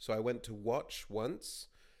 so I went to watch once,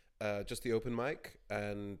 just the open mic,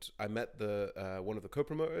 and I met the one of the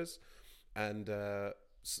co-promoters. And as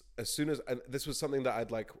soon as, and this was something that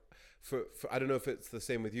I'd like for I don't know if it's the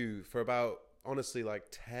same with you, for about honestly like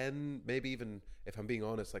 10, maybe even if I'm being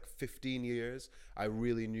honest, like 15 years, I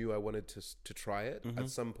really knew I wanted to try it at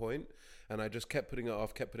some point. And I just kept putting it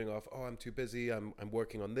off. Oh, I'm too busy. I'm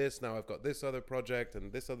working on this. Now I've got this other project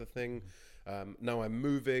and this other thing. Now I'm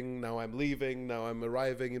moving. Now I'm leaving. Now I'm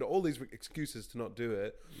arriving. You know, all these excuses to not do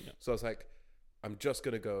it. Yeah. So I was like, I'm just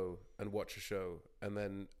going to go and watch a show.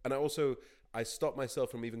 And I stopped myself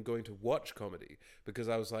from even going to watch comedy because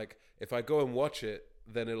I was like, if I go and watch it,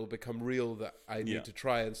 then it'll become real that I need to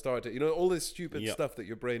try and start it. You know, all this stupid stuff that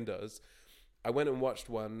your brain does. I went and watched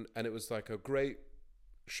one, and it was like a great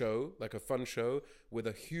show, like a fun show with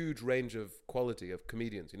a huge range of quality of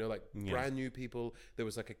comedians, you know, like brand new people. There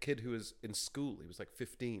was like a kid who was in school. He was like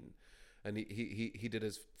 15 and he did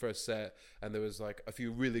his first set, and there was like a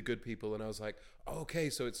few really good people, and I was like, okay,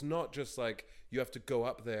 so it's not just like you have to go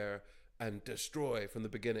up there and destroy from the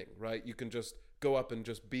beginning, right? You can just go up and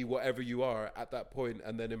just be whatever you are at that point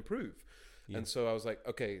and then improve. And so I was like,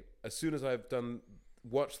 okay, as soon as I've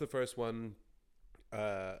watch the first one,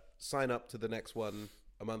 sign up to the next one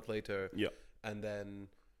a month later, and then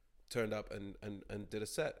turned up and did a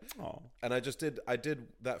set. Oh. And I did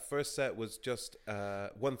that first set was just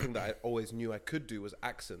one thing that I always knew I could do was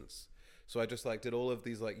accents. So I just like did all of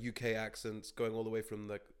these like UK accents, going all the way from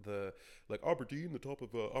like the like Aberdeen, the top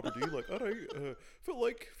of Aberdeen, like all right, felt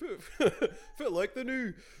like the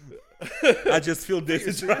new. I just feel this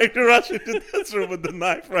is trying to rush into this room with the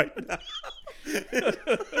knife right now.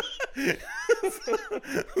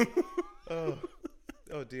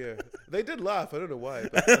 Oh dear, they did laugh. I don't know why.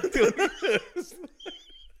 But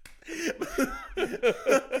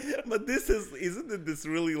But isn't it this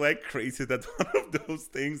really like crazy that one of those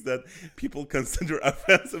things that people consider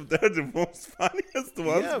offensive, they're the most funniest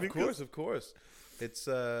ones? yeah, of course. It's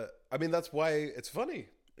I mean that's why it's funny.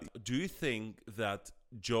 Do you think that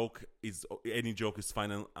any joke is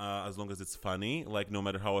fine as long as it's funny, like no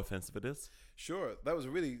matter how offensive it is? Sure, that was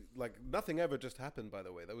really like nothing ever just happened. By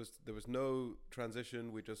the way, there was no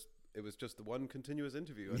transition. It was just the one continuous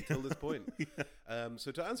interview until this point.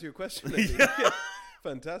 So to answer your question,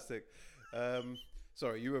 fantastic.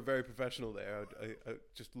 Sorry, you were very professional there. I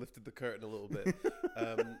just lifted the curtain a little bit.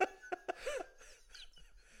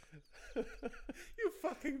 You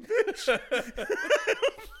fucking bitch.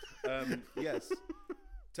 Yes.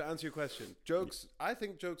 To answer your question, jokes. I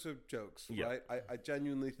think jokes are jokes, right? I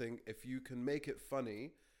genuinely think if you can make it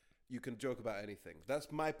funny, you can joke about anything. That's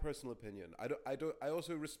my personal opinion. I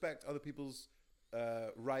also respect other people's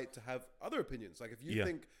right to have other opinions. Like if you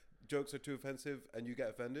think jokes are too offensive and you get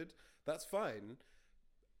offended, that's fine.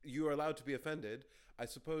 You are allowed to be offended. I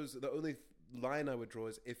suppose the only line I would draw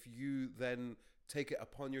is if you then take it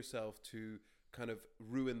upon yourself to kind of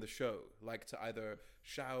ruin the show, like to either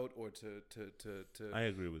shout or to I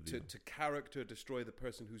agree with you. To character destroy the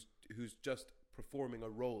person who's just performing a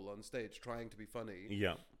role on stage trying to be funny.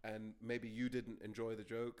 Yeah. And maybe you didn't enjoy the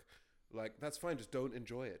joke, like that's fine, just don't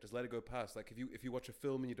enjoy it, just let it go past. Like if you watch a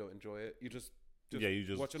film and you don't enjoy it, you just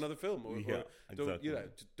watch another film or don't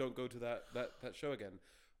don't go to that show again.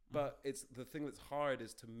 But it's the thing that's hard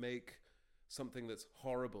is to make something that's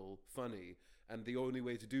horrible funny, and the only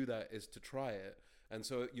way to do that is to try it. And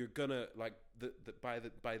so you're gonna like by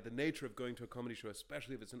the nature of going to a comedy show,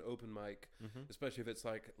 especially if it's an open mic, especially if it's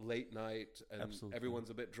like late night and everyone's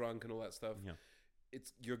a bit drunk and all that stuff. Yeah.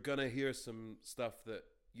 You're gonna hear some stuff that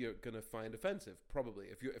you're gonna find offensive, probably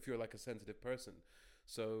if you're like a sensitive person.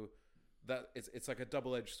 So that it's like a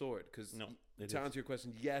double-edged sword, because to answer your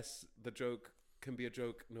question, yes, the joke can be a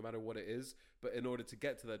joke no matter what it is, but in order to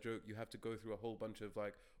get to that joke, you have to go through a whole bunch of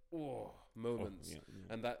like moments,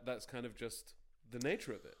 and that's kind of just the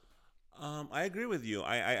nature of it. I agree with you.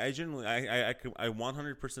 I genuinely, I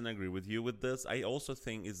 100% agree with you with this. I also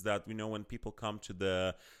think is that, when people come to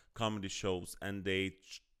the comedy shows and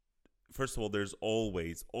first of all, there's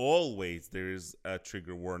always there's a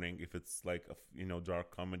trigger warning if it's like a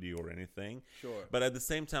dark comedy or anything. Sure. But at the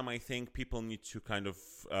same time, I think people need to kind of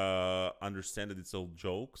understand that it's all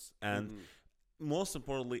jokes, and most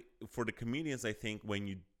importantly for the comedians, I think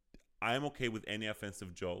I'm okay with any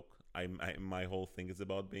offensive joke. My whole thing is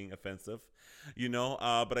about being offensive,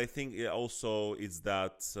 but I think it also is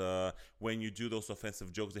that when you do those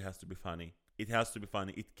offensive jokes, it has to be funny. It has to be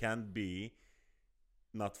funny. It can't be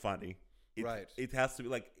not funny. Right. It has to be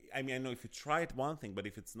like, I know if you try it, one thing, but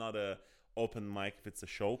if it's not a open mic, if it's a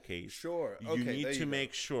showcase, sure, you need to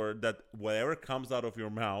make sure that whatever comes out of your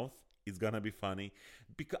mouth is gonna be funny.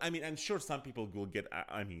 Because I'm sure some people will get.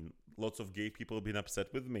 Lots of gay people have been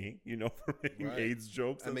upset with me, for making AIDS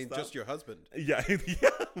jokes. And stuff. Just your husband. Yeah,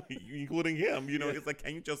 including him. It's like,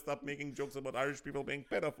 can you just stop making jokes about Irish people being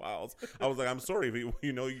pedophiles? I was like, I'm sorry,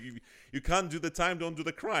 you can't do the time, don't do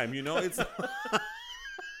the crime. It's.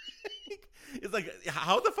 It's like,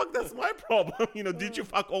 how the fuck that's my problem? Did you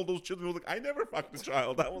fuck all those children? I was like, I never fucked a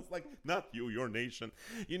child. I was like, not you, your nation.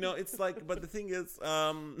 It's like, but the thing is,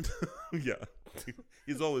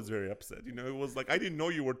 he's always very upset. It was like, I didn't know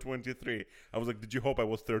you were 23. I was like, did you hope I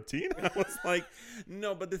was 13? I was like,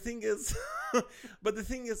 no, but the thing is,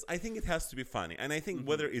 I think it has to be funny. And I think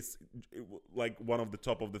whether it's like one of the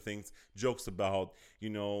top of the things, jokes about,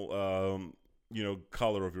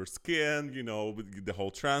 color of your skin, the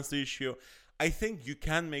whole trans issue. I think you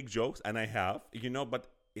can make jokes, and I have, but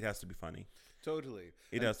it has to be funny. Totally.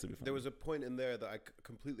 It has to be funny. There was a point in there that I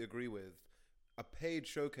completely agree with. A paid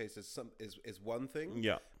showcase is one thing.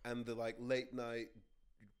 Yeah. And the like late night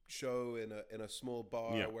show in a small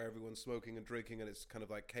bar where everyone's smoking and drinking and it's kind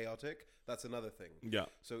of like chaotic, that's another thing. Yeah.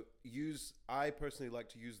 So I personally like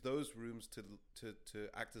to use those rooms to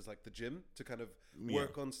act as like the gym, to kind of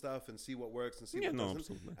work on stuff and see what works and see what doesn't,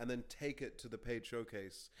 absolutely. And then take it to the paid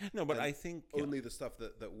showcase. No, but I think only the stuff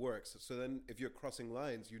that works. So then if you're crossing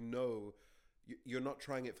lines, you're not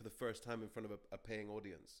trying it for the first time in front of a paying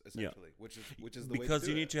audience, essentially, which is the way because to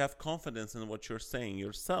do you it. need to have confidence in what you're saying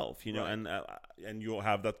yourself, you know, Right. and you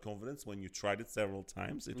have that confidence when you tried it several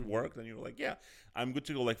times, it worked, and you're like, yeah, I'm good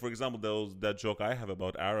to go. Like, for example, that joke I have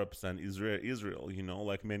about Arabs and Israel, you know,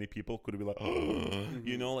 like many people could be like,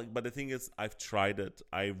 you know, like, but the thing is, I've tried it,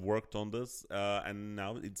 I've worked on this, and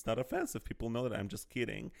now it's not offensive. People know that I'm just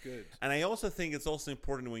kidding. Good. And I also think it's also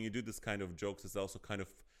important when you do this kind of jokes, it's also kind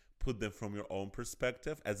of put them from your own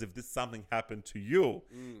perspective, as if this something happened to you,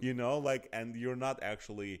 you know, like, and you're not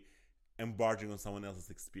actually embarking on someone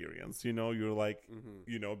else's experience, you know, you're like,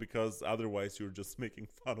 you know, because otherwise you're just making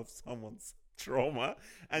fun of someone's trauma,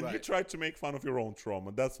 and you Right. try to make fun of your own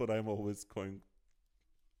trauma. That's what I'm always going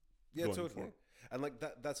Totally. for. And like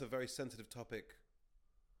that's a very sensitive topic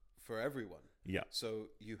for everyone. Yeah. So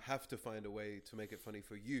you have to find a way to make it funny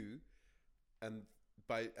for you, and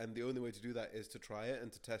the only way to do that is to try it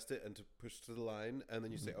and to test it and to push to the line, and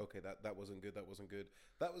then you say, okay, that wasn't good, that wasn't good,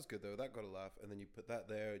 that was good though, that got a laugh, and then you put that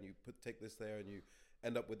there and you take this there, and you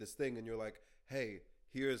end up with this thing, and you're like, hey,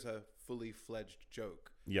 here's a fully fledged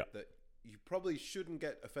joke Yeah. that you probably shouldn't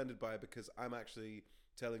get offended by, because I'm actually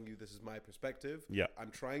telling you this is my perspective. Yeah.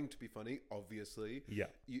 I'm trying to be funny, obviously. Yeah.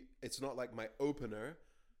 It's not like my opener.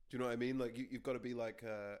 Do you know what I mean? Like you've got to be like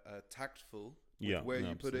tactful with Yeah, where no,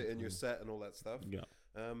 you put it in absolutely. your set and all that stuff. Yeah.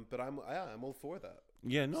 But I'm all for that.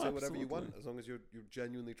 Yeah, no, Say whatever you absolutely. want, as long as you're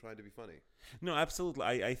genuinely trying to be funny. No,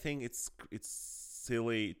 absolutely. I think it's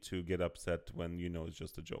silly to get upset when you know it's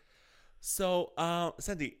just a joke. So,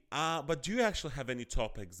 Sandy, but do you actually have any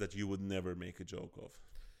topics that you would never make a joke of?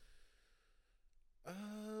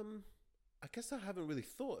 I guess I haven't really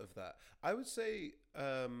thought of that. I would say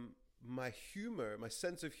my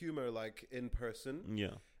sense of humor, like in person,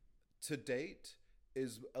 Yeah. to date,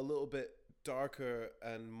 is a little bit darker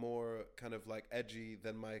and more kind of like edgy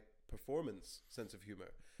than my performance sense of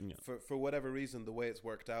humor. Yeah. For whatever reason, the way it's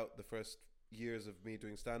worked out the first years of me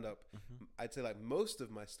doing stand-up, I'd say like most of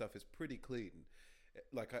my stuff is pretty clean.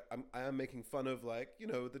 Like I am making fun of, like, you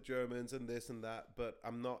know, the Germans and this and that, but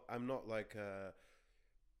I'm not like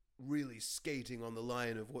really skating on the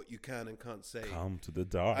line of what you can and can't say. Come to the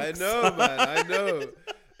dark. I know, man. I know.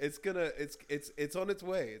 It's on its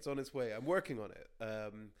way. It's on its way. I'm working on it.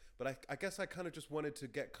 But I guess I kind of just wanted to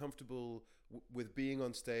get comfortable with being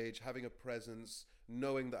on stage, having a presence,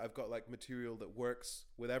 knowing that I've got like material that works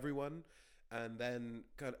with everyone. And then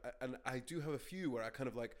and I do have a few where I kind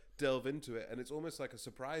of like delve into it, and it's almost like a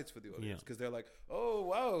surprise for the audience, because they're like, "Oh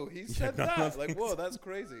wow, he said that!" Like, "Whoa, that's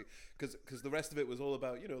crazy!" Because the rest of it was all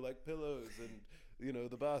about, you know, like pillows and, you know,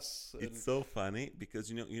 the bus. And It's so funny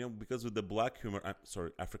because you know because with the black humor, I'm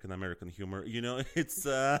sorry, African American humor, you know, it's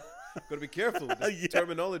got to be careful with this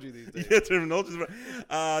terminology these days. yeah, terminology.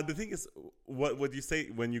 The thing is, what you say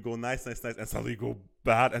when you go nice, and suddenly you go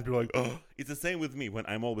bad, and people are like, oh, it's the same with me when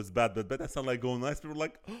I'm always bad, but I sound like go nice. People are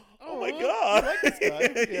like, oh my god, I like this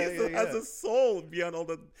guy. he Yeah. has a soul beyond all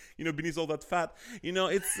that, you know, beneath all that fat. You know,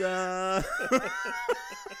 it's.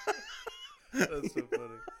 That's so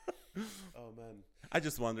funny. Oh man. I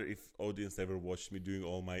just wonder if audience ever watched me doing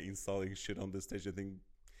all my insulting shit on the stage. I think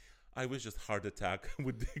I wish just heart attack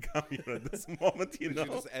would come here at this moment, you We know.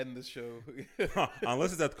 should just end the show.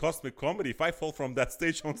 Unless it's at Cosmic Comedy. If I fall from that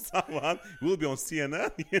stage on someone, we'll be on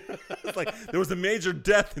CNN. You know? It's like there was a major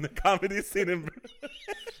death in the comedy scene in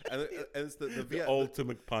and it's the the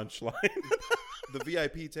ultimate punchline. the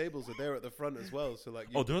VIP tables are there at the front as well. So like,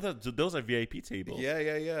 Oh, those are VIP tables.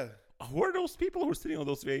 yeah. Who are those people who are sitting on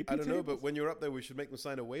those VIP I don't tables? know, but when you're up there, we should make them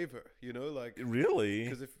sign a waiver. You know, like, Really?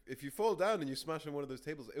 because if you fall down and you smash on one of those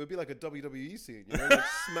tables, it would be like a WWE scene. You know, like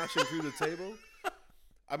smashing through the table.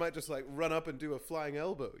 I might just like run up and do a flying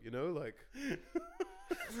elbow. You know, like.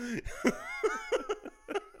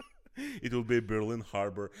 It will be Berlin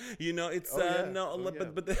Harbor. You know, it's but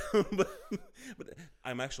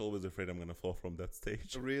I'm actually always afraid I'm gonna fall from that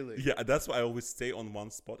stage. Really? Yeah, that's why I always stay on one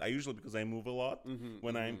spot. I usually, because I move a lot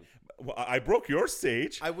when I broke your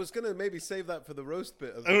stage. I was gonna maybe save that for the roast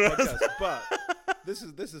bit of the podcast, but this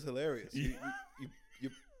is hilarious. You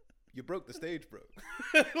broke the stage, bro.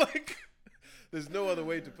 Like, there's no other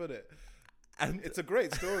way to put it. And It's a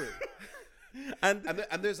great story. and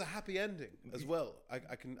And there's a happy ending as well. I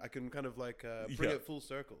can kind of like bring Yeah. it full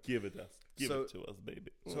circle. give it us, So- it to us,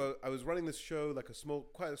 baby. So I was running this show, like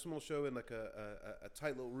quite a small show in like a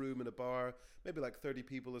tight little room in a bar, maybe like 30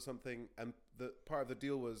 people or something. And the part of the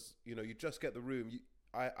deal was, you know, you just get the room.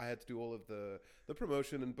 I had to do all of the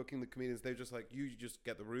promotion and booking the comedians. They just like, you just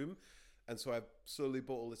get the room. And so I slowly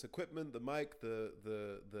bought all this equipment, the mic,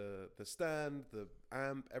 the stand, the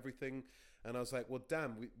amp, everything. And I was like, well,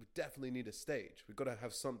 damn, we definitely need a stage. We've got to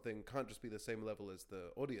have something, can't just be the same level as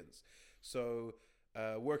the audience. So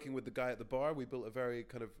working with the guy at the bar, we built a very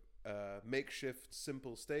kind of makeshift,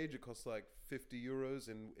 simple stage. It cost like 50 euros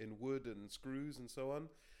in wood and screws and so on.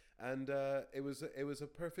 And it was a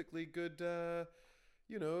perfectly good,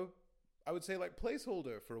 you know, I would say like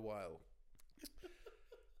placeholder for a while.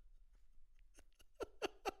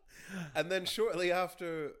 And then shortly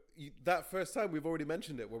after that first time, we've already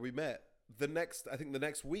mentioned it, where we met. The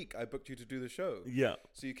next week, I booked you to do the show. Yeah.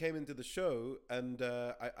 So you came into the show, and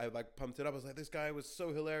I like pumped it up. I was like, this guy was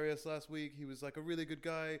so hilarious last week. He was like a really good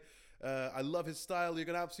guy. I love his style. You're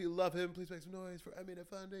gonna absolutely love him. Please make some noise for Emin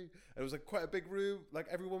Effendi. And it was like quite a big room. Like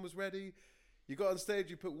everyone was ready. You got on stage.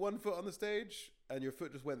 You put one foot on the stage, and your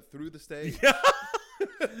foot just went through the stage. Yeah.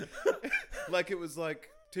 Like it was like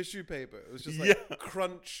tissue paper. It was just like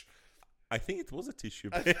crunch. I think it was a tissue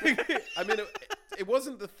paper. I mean, it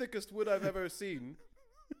wasn't the thickest wood I've ever seen,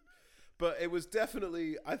 but it was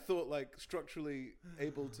definitely, I thought, like structurally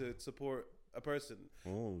able to support a person.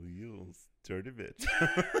 Oh, you dirty bitch.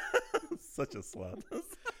 Such a slut.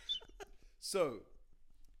 So,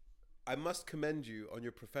 I must commend you on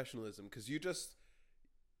your professionalism, because you just,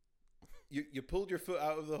 you pulled your foot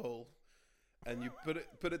out of the hole and you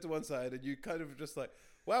put it to one side, and you kind of just like,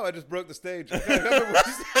 wow, I just broke the stage. I can't remember what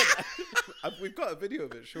you said. We've got a video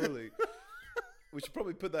of it, surely. We should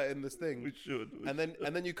probably put that in this thing. We should. And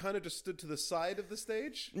then you kind of just stood to the side of the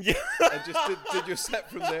stage. Yeah. And just did your set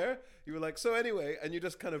from there. You were like, so anyway, and you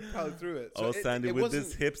just kind of plowed through it. So Sandy, with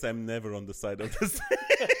these hips, I'm never on the side of the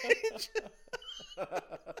stage.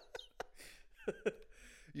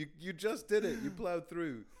 You just did it. You plowed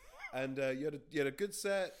through. And you had a good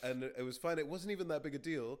set, and it was fine. It wasn't even that big a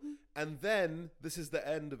deal. And then this is the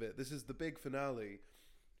end of it. This is the big finale.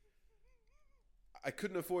 I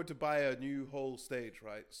couldn't afford to buy a new whole stage,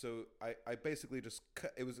 right? So I basically just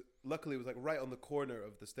cut. Luckily it was like right on the corner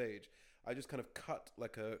of the stage. I just kind of cut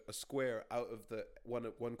like a square out of the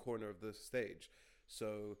one corner of the stage,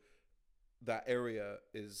 so that area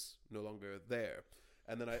is no longer there.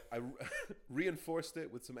 And then I reinforced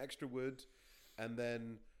it with some extra wood, and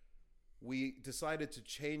then we decided to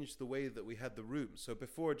change the way that we had the room. So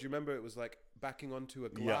before, do you remember it was like backing onto a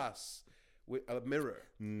glass with a mirror?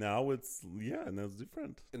 Now it's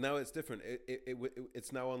different. And now it's different.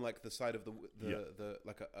 It's now on like the side of the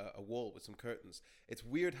like a wall with some curtains. It's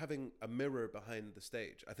weird having a mirror behind the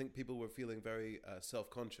stage. I think people were feeling very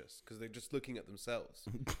self-conscious because they're just looking at themselves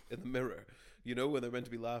in the mirror, you know, when they're meant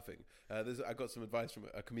to be laughing. I got some advice from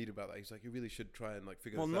a comedian about that. He's like, you really should try and like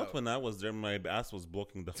figure this out. Well, not when I was there. My ass was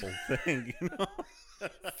blocking the whole thing, you know.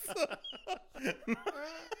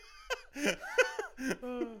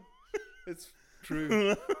 It's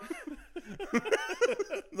true.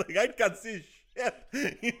 Like I can't see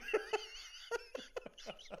shit.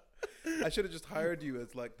 I should have just hired you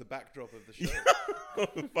as like the backdrop of the show. Oh,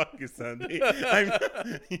 fuck you, Sandy.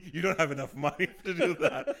 You don't have enough money to do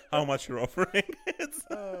that. How much you're offering?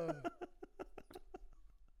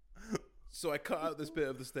 So I cut out this bit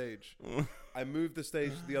of the stage. I moved the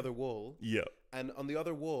stage to the other wall. Yeah. And on the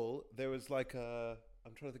other wall, there was like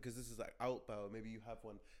I'm trying to think, because this is like Altbau. Maybe you have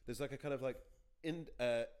one. There's like a kind of like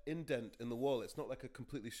indent in the wall. It's not like a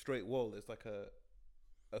completely straight wall. It's like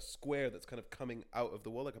a square that's kind of coming out of the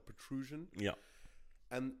wall, like a protrusion. Yeah.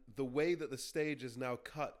 And the way that the stage is now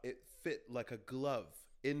cut, it fit like a glove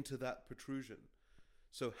into that protrusion.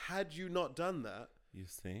 So had you not done that, you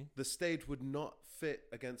see, the stage would not fit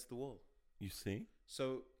against the wall. You see?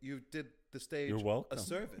 So you did the stage You're welcome. a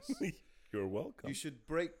service. You're welcome. You should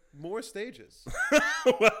break more stages.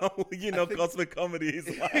 Well, you know, cosmic comedy is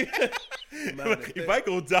like... Man, if I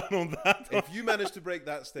go down on that... If you manage to break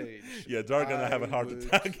that stage... Yeah, Dark gonna have a heart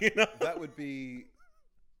attack, you know? That would be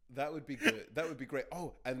good. That would be great.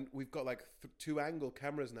 Oh, and we've got like 2-angle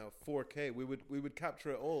cameras now, 4K. We would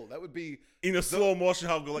capture it all. That would be... In a slow motion,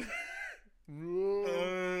 I'll go like...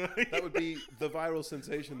 That would be the viral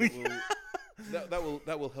sensation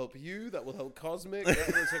that will help you. That will help Cosmic.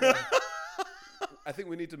 I think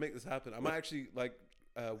we need to make this happen. I might actually like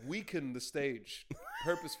weaken the stage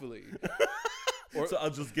purposefully. So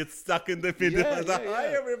I'll just get stuck in the middle. Hi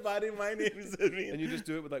everybody, my name is Emin. And you just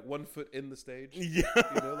do it with like one foot in the stage. Yeah.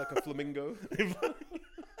 You know, like a flamingo.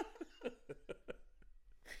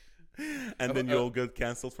 And then you'll get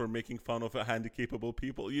cancelled for making fun of handy-capable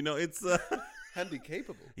people. You know, it's...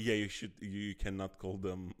 Handy-capable? Yeah, you cannot call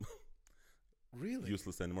them... Really?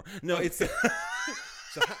 Useless anymore. No, it's...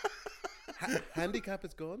 So handicap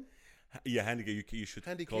is gone? Yeah, handicap. You should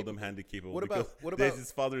call them handy-capable. What about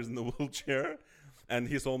his father is in the wheelchair, and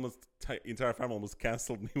his entire family almost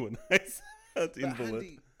cancelled me when I said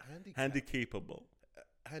invalid. Handicapable.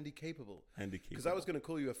 Handy-capable. Handicapable. Because I was going to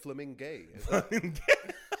call you a flaming gay. Is that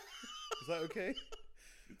okay?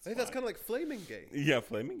 I think that's kind of like flaming gay. Yeah,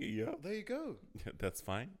 flaming. Yeah. There you go. Yeah, that's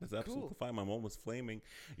fine. That's absolutely Cool. fine. My mom was flaming,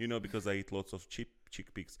 because I eat lots of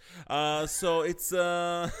chickpeas. So it's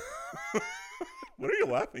what are you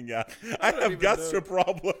laughing at? I don't have even gastro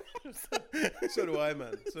problem. So do I,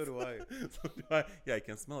 man. So do I. Yeah, I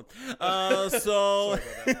can smell it. So, Sorry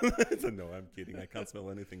about so no, I'm kidding. I can't smell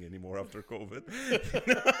anything anymore after COVID.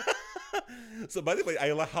 So, by the way,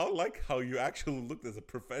 I like how you actually looked as a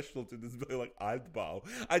professional to this very like Altbau.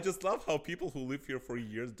 I just love how people who live here for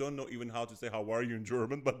years don't know even how to say how are you in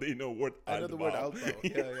German, but they know what I know the word Altbau. Altbau.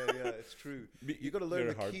 Yeah. It's true. You got to learn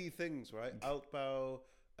Very the hard. key things, right? Altbau,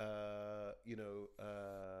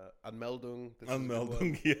 Anmeldung. This is a good Anmeldung,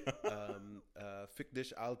 one. yeah. Fick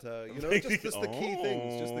dich, Alter. Just the key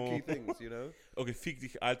things. Just the key things. Okay, fick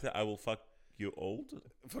dich, Alter, I will fuck you old.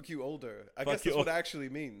 Fuck you, older. I Fuck guess you that's what it actually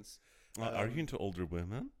means. Are you into older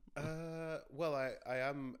women? Well, I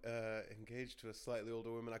am engaged to a slightly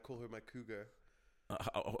older woman. I call her my cougar.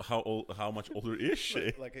 How old? How much older is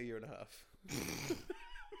she? Like a year and a half.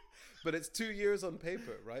 But it's 2 years on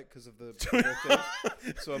paper, right? Because of the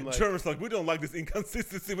birthday. So I'm like, Germans like, we don't like this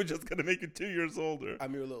inconsistency. We're just gonna make it 2 years older.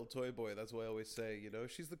 I'm your little toy boy. That's why I always say,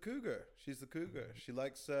 she's the cougar. She's the cougar. She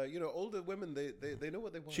likes, older women. They know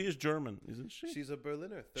what they want. She is German, isn't she? She's a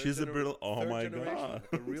Berliner. She's a Berliner. Oh third my generation, God.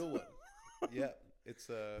 a real one. Yeah, it's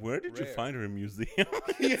Where did you rare. find her in museum?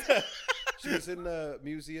 Yeah, she was in the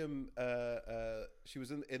museum. She was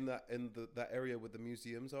in that area where the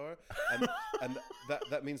museums are, and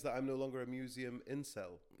that means that I'm no longer a museum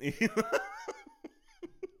incel.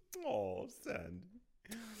 Oh, sad.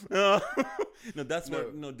 No, that's No.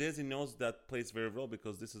 where Daisy knows that place very well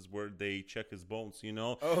because this is where they check his bones.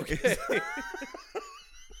 Okay.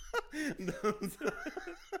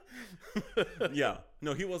 Yeah.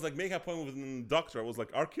 No, he was like, make an appointment with a doctor. I was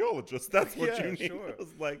like, archaeologist. That's what Yeah, you need. sure. I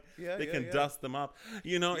was like, Yeah, they yeah, can yeah. dust them up.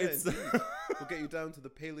 It's Indeed. We'll get you down to the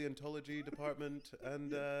paleontology department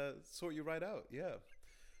and sort you right out. Yeah,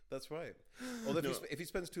 that's right. Although if he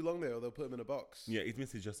spends too long there, they'll put him in a box. yeah, it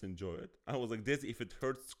means he just enjoy it. I was like, Daisy, if it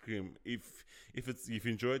hurts, scream. If you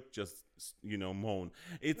enjoy it, just moan.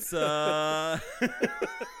 It's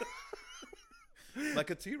Like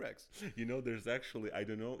a T-Rex. There's actually, I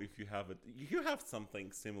don't know if you have it. You have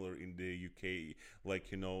something similar in the UK, like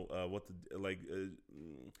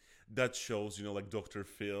that shows like Dr.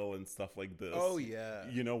 Phil and stuff like this. Oh yeah.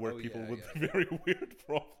 Where Oh, people yeah, with yeah. very weird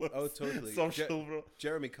problems. Oh totally. Social.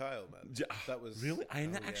 Jeremy Kyle, man. That was Really? I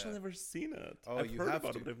oh, actually yeah. never seen it. Oh, I've you heard have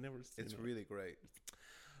about to. it, but I've never seen It's it. really great.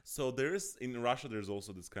 So there's in Russia. There's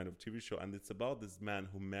also this kind of TV show, and it's about this man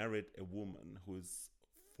who married a woman who is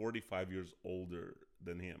 45 years older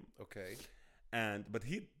than him. Okay. And the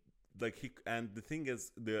thing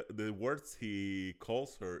is, the words he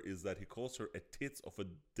calls her is that he calls her a tits of a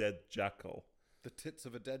dead jackal. The tits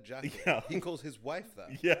of a dead jackal. Yeah. He calls his wife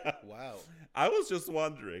that. Yeah. Wow. I was just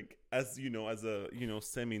wondering, as as a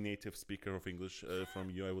semi-native speaker of English from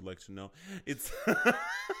you, I would like to know. It's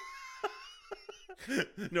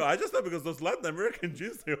no, I just know because those Latin American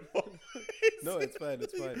Jews, they're always... No, it's fine.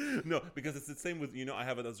 It's fine. No, because it's the same with I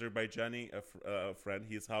have an Azerbaijani friend.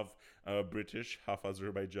 He's half British, half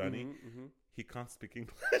Azerbaijani. He can't speak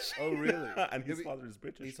English. Oh, really? And his father is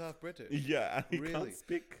British. He's half British. Yeah, and he Really? can't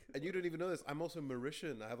speak. And you don't even know this. I'm also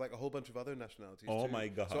Mauritian. I have like a whole bunch of other nationalities. Oh too. my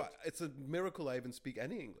God. So it's a miracle I even speak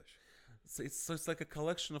any English. So it's like a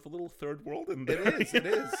collection of a little third world in there. It is. It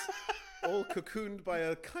is. All cocooned by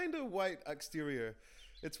a kind of white exterior.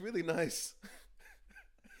 It's really nice.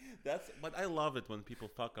 But I love it when people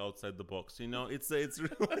fuck outside the box. It's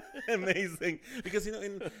really amazing because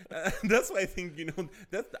that's why I think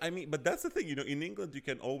but that's the thing. In England you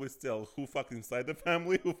can always tell who fucked inside the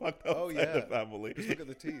family, who fucked outside the family. Just look at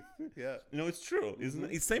the teeth. Yeah. It's true, isn't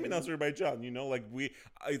it? It's same in Azerbaijan.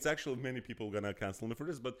 It's actually many people gonna cancel me for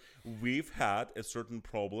this, but we've had a certain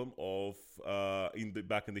problem of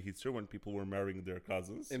back in the history when people were marrying their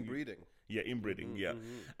cousins. Inbreeding. Yeah, inbreeding.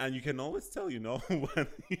 And you can always tell, when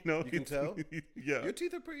You can tell? Yeah, Your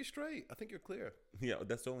teeth are pretty straight. I think you're clear. yeah.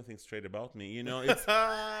 That's the only thing straight about me. It's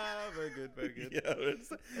Very good. Very good.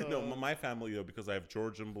 yeah. No, my family though, because I have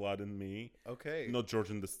Georgian blood in me. Okay. Not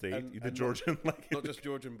Georgian the state, And the Georgian Not just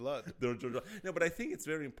Georgian blood. Georgian. No, but I think it's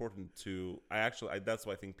very important to. That's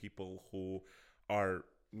why I think people who are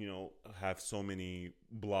have so many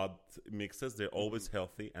blood mixes, they're always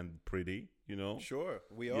healthy and pretty. Sure,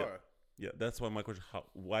 we are. Yeah, that's why my question: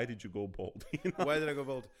 why did you go bald? Why did I go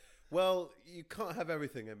bald? Well, you can't have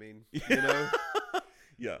everything. I mean,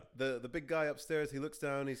 Yeah. the big guy upstairs, he looks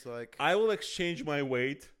down, he's like, I will exchange my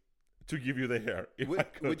weight to give you the hair. If I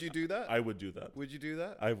could. Would you do that? I would do that. Would you do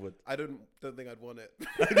that? I would. I don't think I'd want it.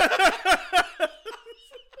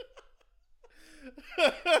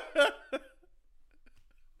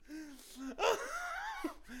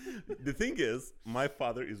 The thing is, my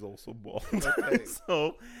father is also bald. Okay.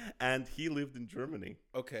 So, and he lived in Germany,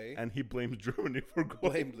 Okay. and he blamed Germany for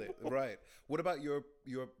going. Blamed it. Right. What about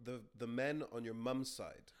the men on your mum's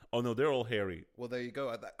side? Oh no, they're all hairy. Well, there you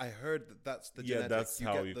go. I heard that that's the Yeah, genetics. that's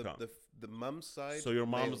how get you the, come. the mum's side. So your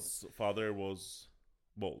male. mom's father was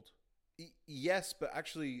bald. Yes, but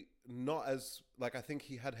actually not as like I think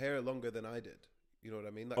he had hair longer than I did. You know what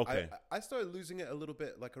I mean? Like Okay. I started losing it a little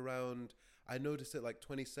bit like around I noticed it like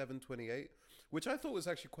 27, 28, which I thought was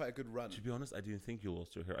actually quite a good run. To be honest, I didn't think you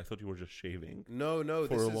lost your hair. I thought you were just shaving. No, For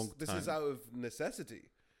this a is long this time. is out of necessity.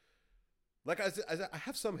 Like I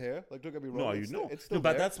have some hair. Like don't get me wrong. No, it's you know. It's still No,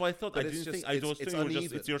 but there, that's why I thought. I but it's didn't just- think. I was it's thinking it was just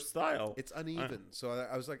uneven. it's your style. It's uneven. So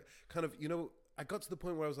I was like, kind of, I got to the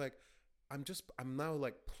point where I was like, I'm now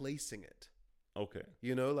like placing it. Okay.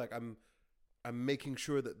 Like I'm making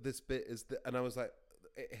sure that this bit is and I was like,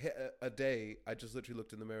 it hit a day. I just literally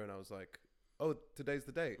looked in the mirror and I was like, oh, today's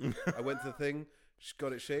the day. I went to the thing,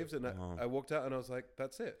 got it shaved, and I walked out and I was like,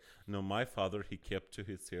 that's it. No, my father, he kept to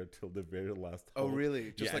his hair till the very last. Oh, hope.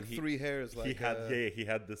 really? Just Yeah, like and 3 hairs. Like he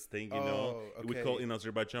had this thing, Oh, We okay. call in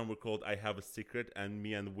Azerbaijan, we called "I have a secret," and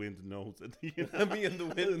me and wind knows it. You know? me and the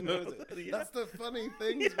wind knows it. Yeah. That's the funny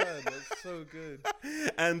things, man. That's so good.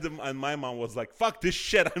 And my mom was like, "Fuck this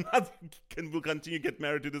shit! I'm not. We'll continue to get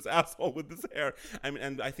married to this asshole with this hair." I mean,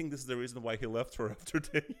 and I think this is the reason why he left her after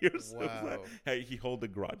 10 years. Wow. It was like, hey, he hold a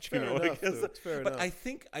grudge, Fair I enough, guess. dude. Fair But enough.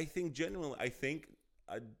 I think genuinely,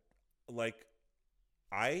 like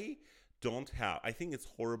I don't have. I think it's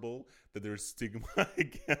horrible that there's stigma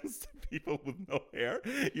against people with no hair.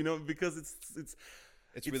 Because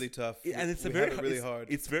It's really tough. and it's we very have it really hard.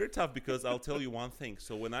 It's very tough because I'll tell you one thing.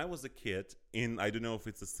 So when I was a kid, I don't know if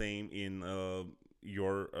it's the same in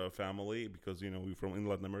your family because we're from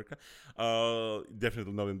Latin America.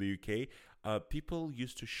 Definitely not in the UK. People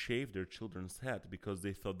used to shave their children's head because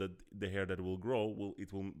they thought that the hair that will grow will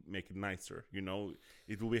make it nicer.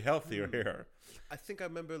 It will be healthier hair. I think I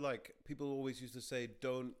remember like people always used to say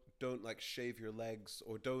don't like shave your legs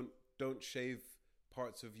or don't shave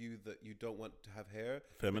parts of you that you don't want to have hair.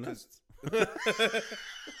 Feminists.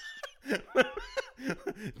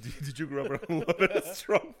 Did you grow up around a lot of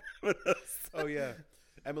strong feminists? Oh yeah,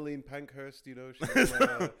 Emmeline Pankhurst. She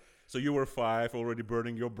was So you were 5, already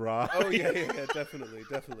burning your bra. oh yeah, definitely.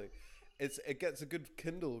 It gets a good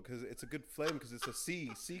kindle because it's a good flame because it's a C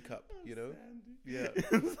cup. Yeah.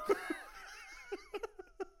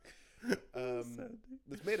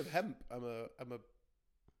 It's made of hemp. I'm a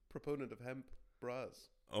proponent of hemp bras.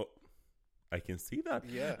 Oh, I can see that.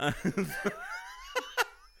 Yeah.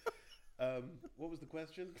 What was the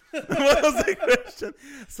question? What was the question?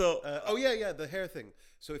 So, the hair thing.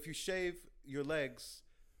 So if you shave your legs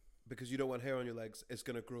because you don't want hair on your legs, it's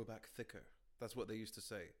gonna grow back thicker. That's what they used to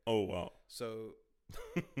say. oh wow. So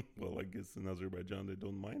Well, I guess in Azerbaijan they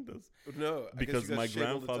don't mind us no, I guess because you my guys shave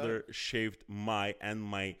all the grandfather time. shaved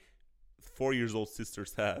my 4-year-old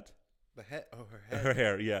sister's head, The head. Oh, her her head.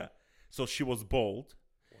 hair. Yeah. So she was bald.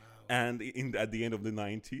 Wow. And at the end of the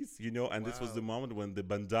 90s, and this was the moment when the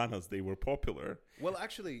bandanas, they were popular. Well,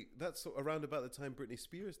 actually, that's around about the time Britney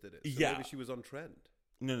Spears did it. So Yeah. maybe she was on trend.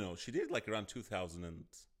 No, she did like around 2003,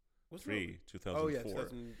 What's wrong? 2004. Oh yeah,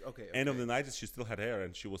 2000. Okay. End of the 90s, she still had hair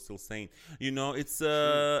and she was still saying, it's,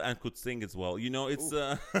 and could sing as well. It's,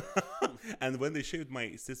 and when they shaved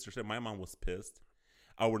my sister, my mom was pissed.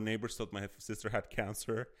 Our neighbors thought my sister had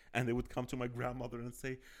cancer and they would come to my grandmother and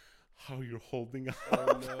say, how you're holding up.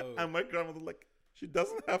 Oh no. And my grandmother like, she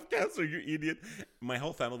doesn't have cancer, you idiot. My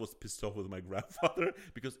whole family was pissed off with my grandfather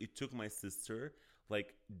because it took my sister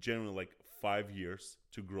generally 5 years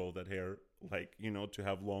to grow that hair, to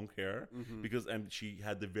have long hair because she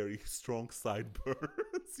had the very strong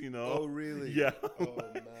sideburns, Oh really? Yeah. Oh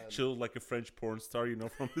man. She looked like a French porn star,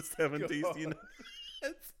 from the 70s,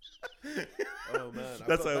 Oh man.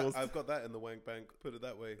 That's why I was- I've got that in the wank bank. Put it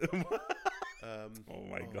that way. Oh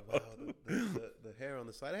my god. Wow, the hair on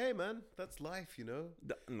the side. Hey man, that's life, No.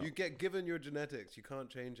 You get given your genetics. You can't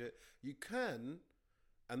change it. You can,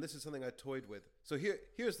 and this is something I toyed with. So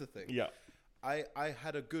here's the thing. Yeah. I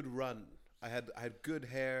had a good run. I had good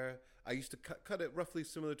hair. I used to cut it roughly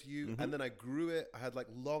similar to you, and then I grew it. I had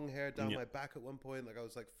long hair down Yeah. my back at one point. I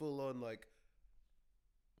was full on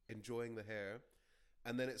enjoying the hair,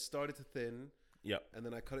 and then it started to thin, Yeah. and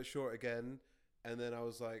then I cut it short again, and then I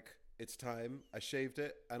was like, it's time. I shaved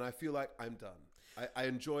it, and I feel like I'm done. I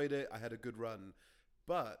enjoyed it. I had a good run,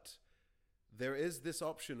 but there is this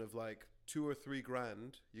option of like 2 or 3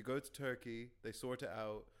 grand. You go to Turkey, they sort it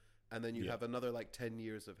out, and then you have another like 10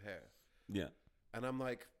 years of hair. Yeah. And I'm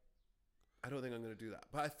like, I don't think I'm going to do that.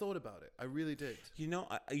 But I thought about it. I really did. You know,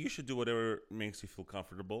 you should do whatever makes you feel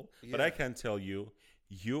comfortable. Yeah. But I can tell you,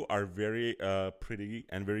 you are very pretty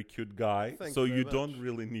and very cute guy. Thank so you very you much. don't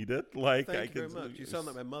really need it. Like, Thank I you can very much. You sound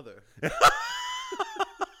like my mother.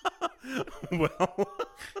 Well,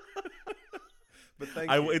 But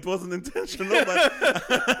thank you. it wasn't intentional,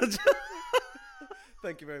 but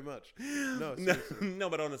Thank you very much. No, seriously. no,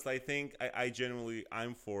 but honestly, I think I genuinely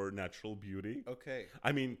I'm for natural beauty. Okay.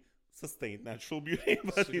 I mean, sustained natural beauty,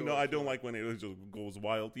 but Sure, I don't sure. like when it just goes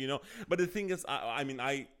wild. But the thing is,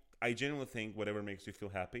 I genuinely think whatever makes you feel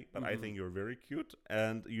happy. But I think you're very cute,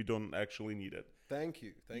 and you don't actually need it. Thank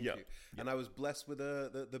you. Thank Yeah. you. And I was blessed with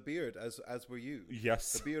the beard, as were you.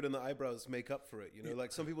 Yes. The beard and the eyebrows make up for it. You know,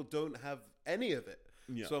 like some people don't have any of it.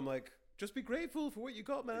 Yeah. So I'm like, just be grateful for what you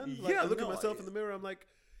got, man. Like, Yeah, I look no, at myself in the mirror. I'm like,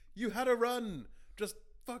 you had a run. Just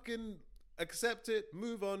fucking accept it.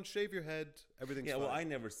 Move on. Shave your head. Everything's Yeah, fine. well, I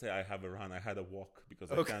never say I have a run. I had a walk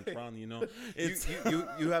because I Okay. can't run. you,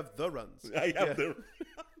 you have the runs. I have Yeah. the.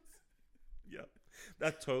 Yeah,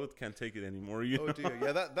 that toilet can't take it anymore. Oh dear.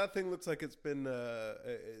 Yeah, that thing looks like it's been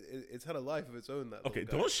it's had a life of its own. That Okay,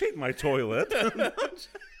 little guy. don't shade my toilet.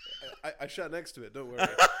 I sat next to it. Don't worry.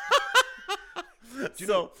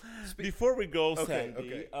 Before we go, Okay, Sandy,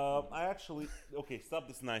 okay. I actually stop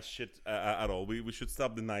this nice shit at all. We should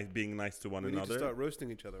stop the being nice to one We need another. to start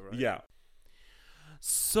roasting each other, right? Yeah.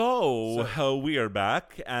 So we are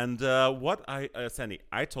back, and Sandy,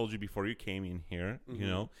 I told you before you came in here,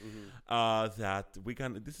 that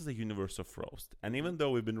this is a universe of roast, and even though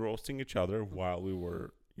we've been roasting each other while we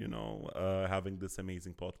were, having this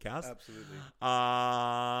amazing podcast, Absolutely.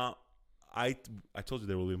 I told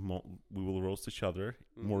you we will roast each other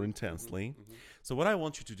more intensely. So what I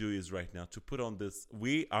want you to do is right now to put on this.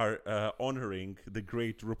 We are honoring the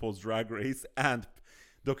great RuPaul's Drag Race and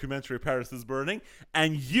documentary Paris is Burning,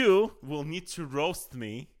 and you will need to roast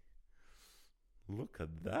me. Look at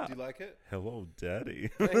that. Do you like it? Hello,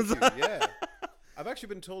 Daddy. Thank you. Yeah. I've actually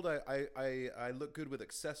been told I look good with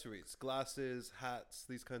accessories, glasses, hats,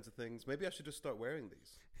 these kinds of things. Maybe I should just start wearing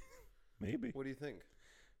these. Maybe. What do you think?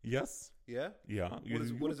 Yes. Yeah? Yeah.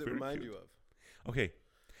 What does it remind you of? Okay.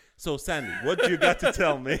 So, Sandy, what do you got to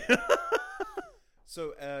tell me?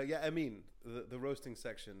 So, I mean, the roasting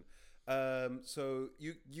section. So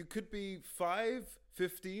you could be 5,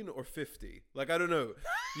 15, or 50. Like, I don't know.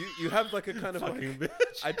 You have like a kind of Fucking like,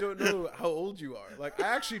 bitch. I don't know how old you are. Like, I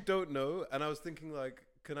actually don't know. And I was thinking like,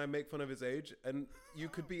 can I make fun of his age? And you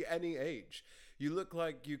could be any age. You look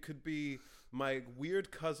like you could be my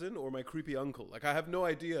weird cousin or my creepy uncle. Like, I have no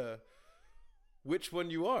idea which one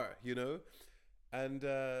you are, And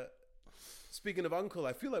speaking of uncle,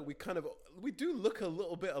 I feel like we do look a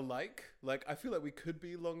little bit alike. Like, I feel like we could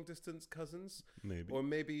be long distance cousins. Maybe. Or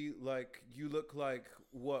maybe like you look like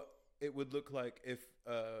what it would look like if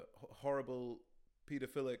a horrible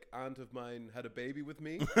pedophilic aunt of mine had a baby with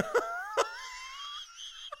me.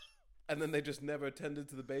 And then they just never attended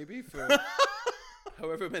to the baby for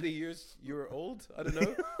however many years you were old. I don't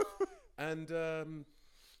know. And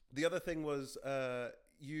the other thing was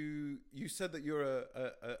you said that you're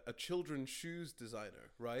a children's shoes designer,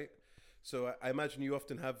 right? So I imagine you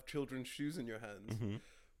often have children's shoes in your hands. Mm-hmm.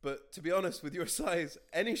 But to be honest, with your size,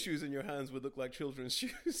 any shoes in your hands would look like children's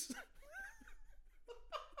shoes.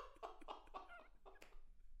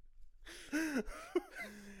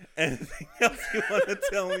 Anything else you want to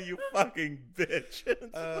tell me, you fucking bitch?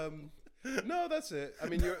 No, that's it. I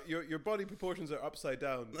mean, your body proportions are upside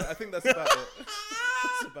down. I think that's about it.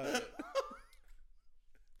 That's about it.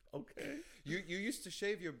 Okay. You used to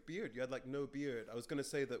shave your beard. You had like no beard. I was gonna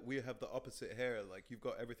say that we have the opposite hair. Like, you've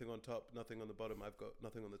got everything on top, nothing on the bottom. I've got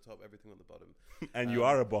nothing on the top, everything on the bottom. And you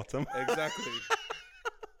are a bottom. Exactly.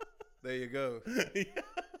 There you go. Yeah.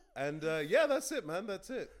 And that's it, man. That's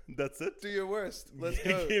it. That's it. Do your worst. Let's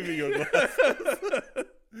go. Give me your glasses.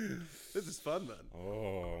 This is fun, man.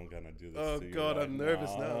 Oh, I'm gonna do this. Oh to you God, right I'm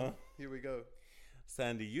nervous now. Here we go.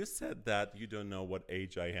 Sandy, you said that you don't know what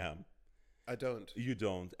age I am. I don't. You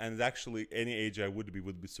don't, and actually, any age I would be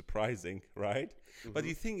surprising, right? Mm-hmm. But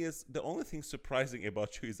the thing is, the only thing surprising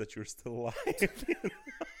about you is that you're still alive. It's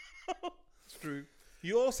true.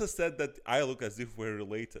 You also said that I look as if we're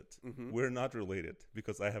related. Mm-hmm. We're not related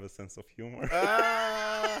because I have a sense of humor.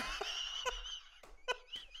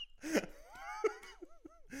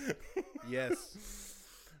 Yes.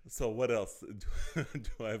 So what else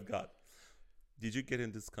do I've got? Did you get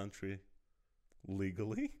in this country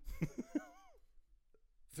legally?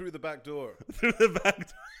 Through the back door. Through the back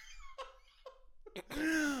door.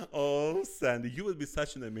 Oh, Sandy, you would be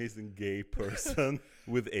such an amazing gay person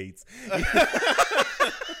with AIDS.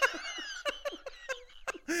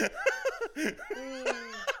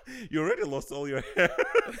 You already lost all your hair,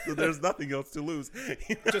 so there's nothing else to lose.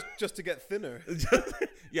 just to get thinner.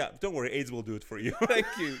 Yeah, don't worry, AIDS will do it for you. Thank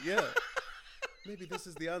you. Yeah. Maybe this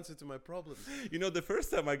is the answer to my problems. You know, the first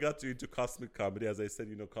time I got into cosmic comedy, as I said,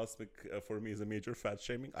 you know, cosmic for me is a major fat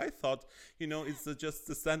shaming. I thought, you know, it's just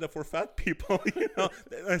a stand-up for fat people. You know,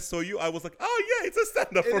 then I saw you, I was like, oh yeah, it's a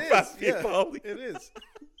stand-up for fat people. It is.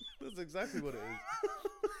 That's exactly what it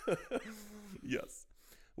is. Yes.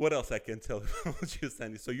 What else I can tell you about you,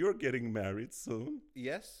 Sandy? So you're getting married soon.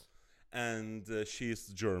 Yes. And she's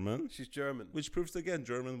German. She's German. Which proves again,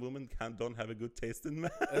 German women don't have a good taste in men.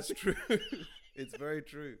 That's true. It's very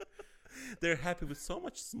true. They're happy with so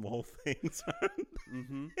much small things.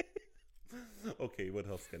 Mm-hmm. Okay, what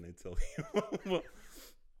else can I tell you? Well,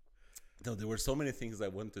 no, there were so many things I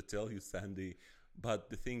wanted to tell you, Sandy. But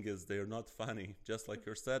the thing is, they're not funny, just like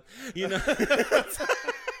you said. You know.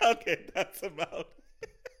 Okay, that's about.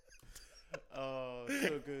 Oh,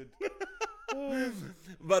 so good.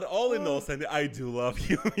 But all in all, Sandy, I do love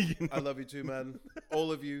you. You know? I love you too, man.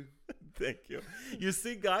 All of you. Thank you. You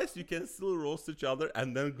see, guys, you can still roast each other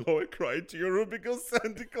and then go and cry to your room because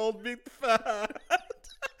Sandy called me fat.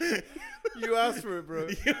 You asked for it, bro.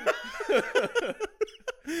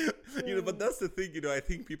 You know, but that's the thing, you know, I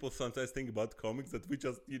think people sometimes think about comics that we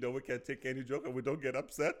just, you know, we can't take any joke and we don't get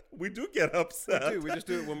upset. We do get upset. We do. We just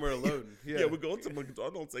do it when we're alone. Yeah, we go to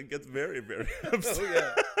McDonald's and get very, very upset. Oh,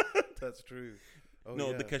 yeah. That's true. Oh,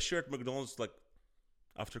 no, yeah. the cashier at McDonald's, like,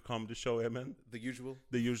 after comedy show, amen? The usual.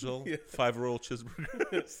 The usual. Yeah. 5 royal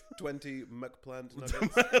cheeseburgers. 20 McPlant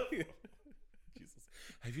nuggets. Jesus.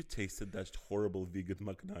 Have you tasted that horrible vegan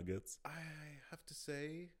McNuggets? I have to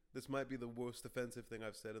say, this might be the most offensive thing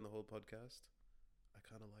I've said in the whole podcast. I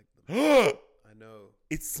kind of like them. I know.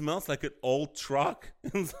 It smells like an old truck.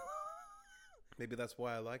 Maybe that's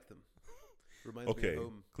why I like them. Reminds me Okay, of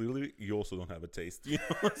home. clearly you also don't have a taste. You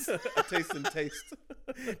know? A taste and taste.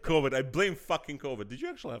 COVID. I blame fucking COVID. Did you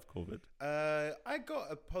actually have COVID? I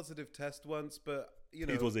got a positive test once, but you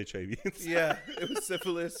know, It was HIV. yeah, it was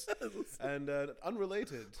syphilis and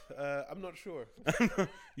unrelated. I'm not sure.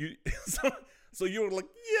 You, so you were like,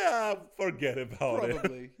 yeah, forget about it.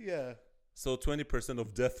 Probably, yeah, So 20%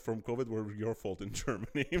 of death from COVID were your fault in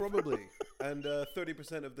Germany. probably, and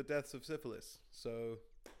 30% of the deaths of syphilis. So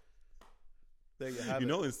there you have You it.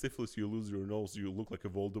 know, in syphilis, you lose your nose, you look like a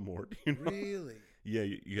Voldemort. You know? Really? Yeah,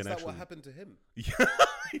 you can Is that actually. what happened to him? Yeah,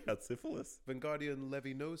 he had syphilis. Wingardium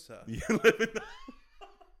Leviosa. You have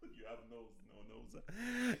nose, no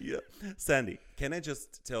nose. Yeah, Sandy, can I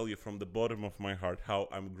just tell you from the bottom of my heart how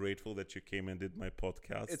I'm grateful that you came and did my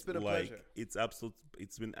podcast? It's been a pleasure.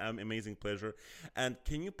 It's been an amazing pleasure. And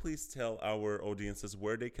can you please tell our audiences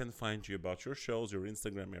where they can find you about your shows, your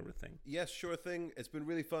Instagram, everything? Yes, sure thing. It's been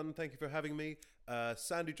really fun. Thank you for having me.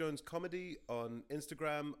 Sandy Jones Comedy on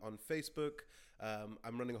Instagram, on Facebook.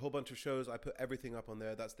 I'm running a whole bunch of shows. I put everything up on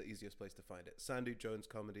there. That's the easiest place to find it. Sandy Jones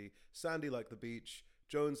Comedy. Sandy like the beach.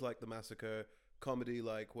 Jones like the massacre. Comedy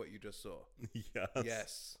like what you just saw.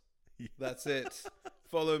 Yes. Yes. That's it.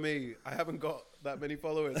 Follow me. I haven't got that many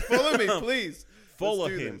followers. Follow me, please. Follow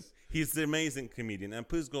Let's do him. this. He's an amazing comedian. And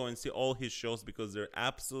please go and see all his shows because they're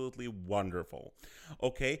absolutely wonderful.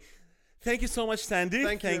 Okay. Thank you so much, Sandy.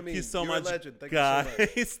 Thank you so You're a much, legend. Thank guys. you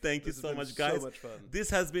so much. Thank you This has so been much, guys. So much fun. This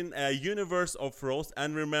has been a universe of roast.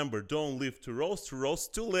 And remember, don't live to roast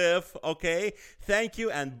to live. Okay. Thank you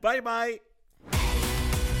and bye-bye.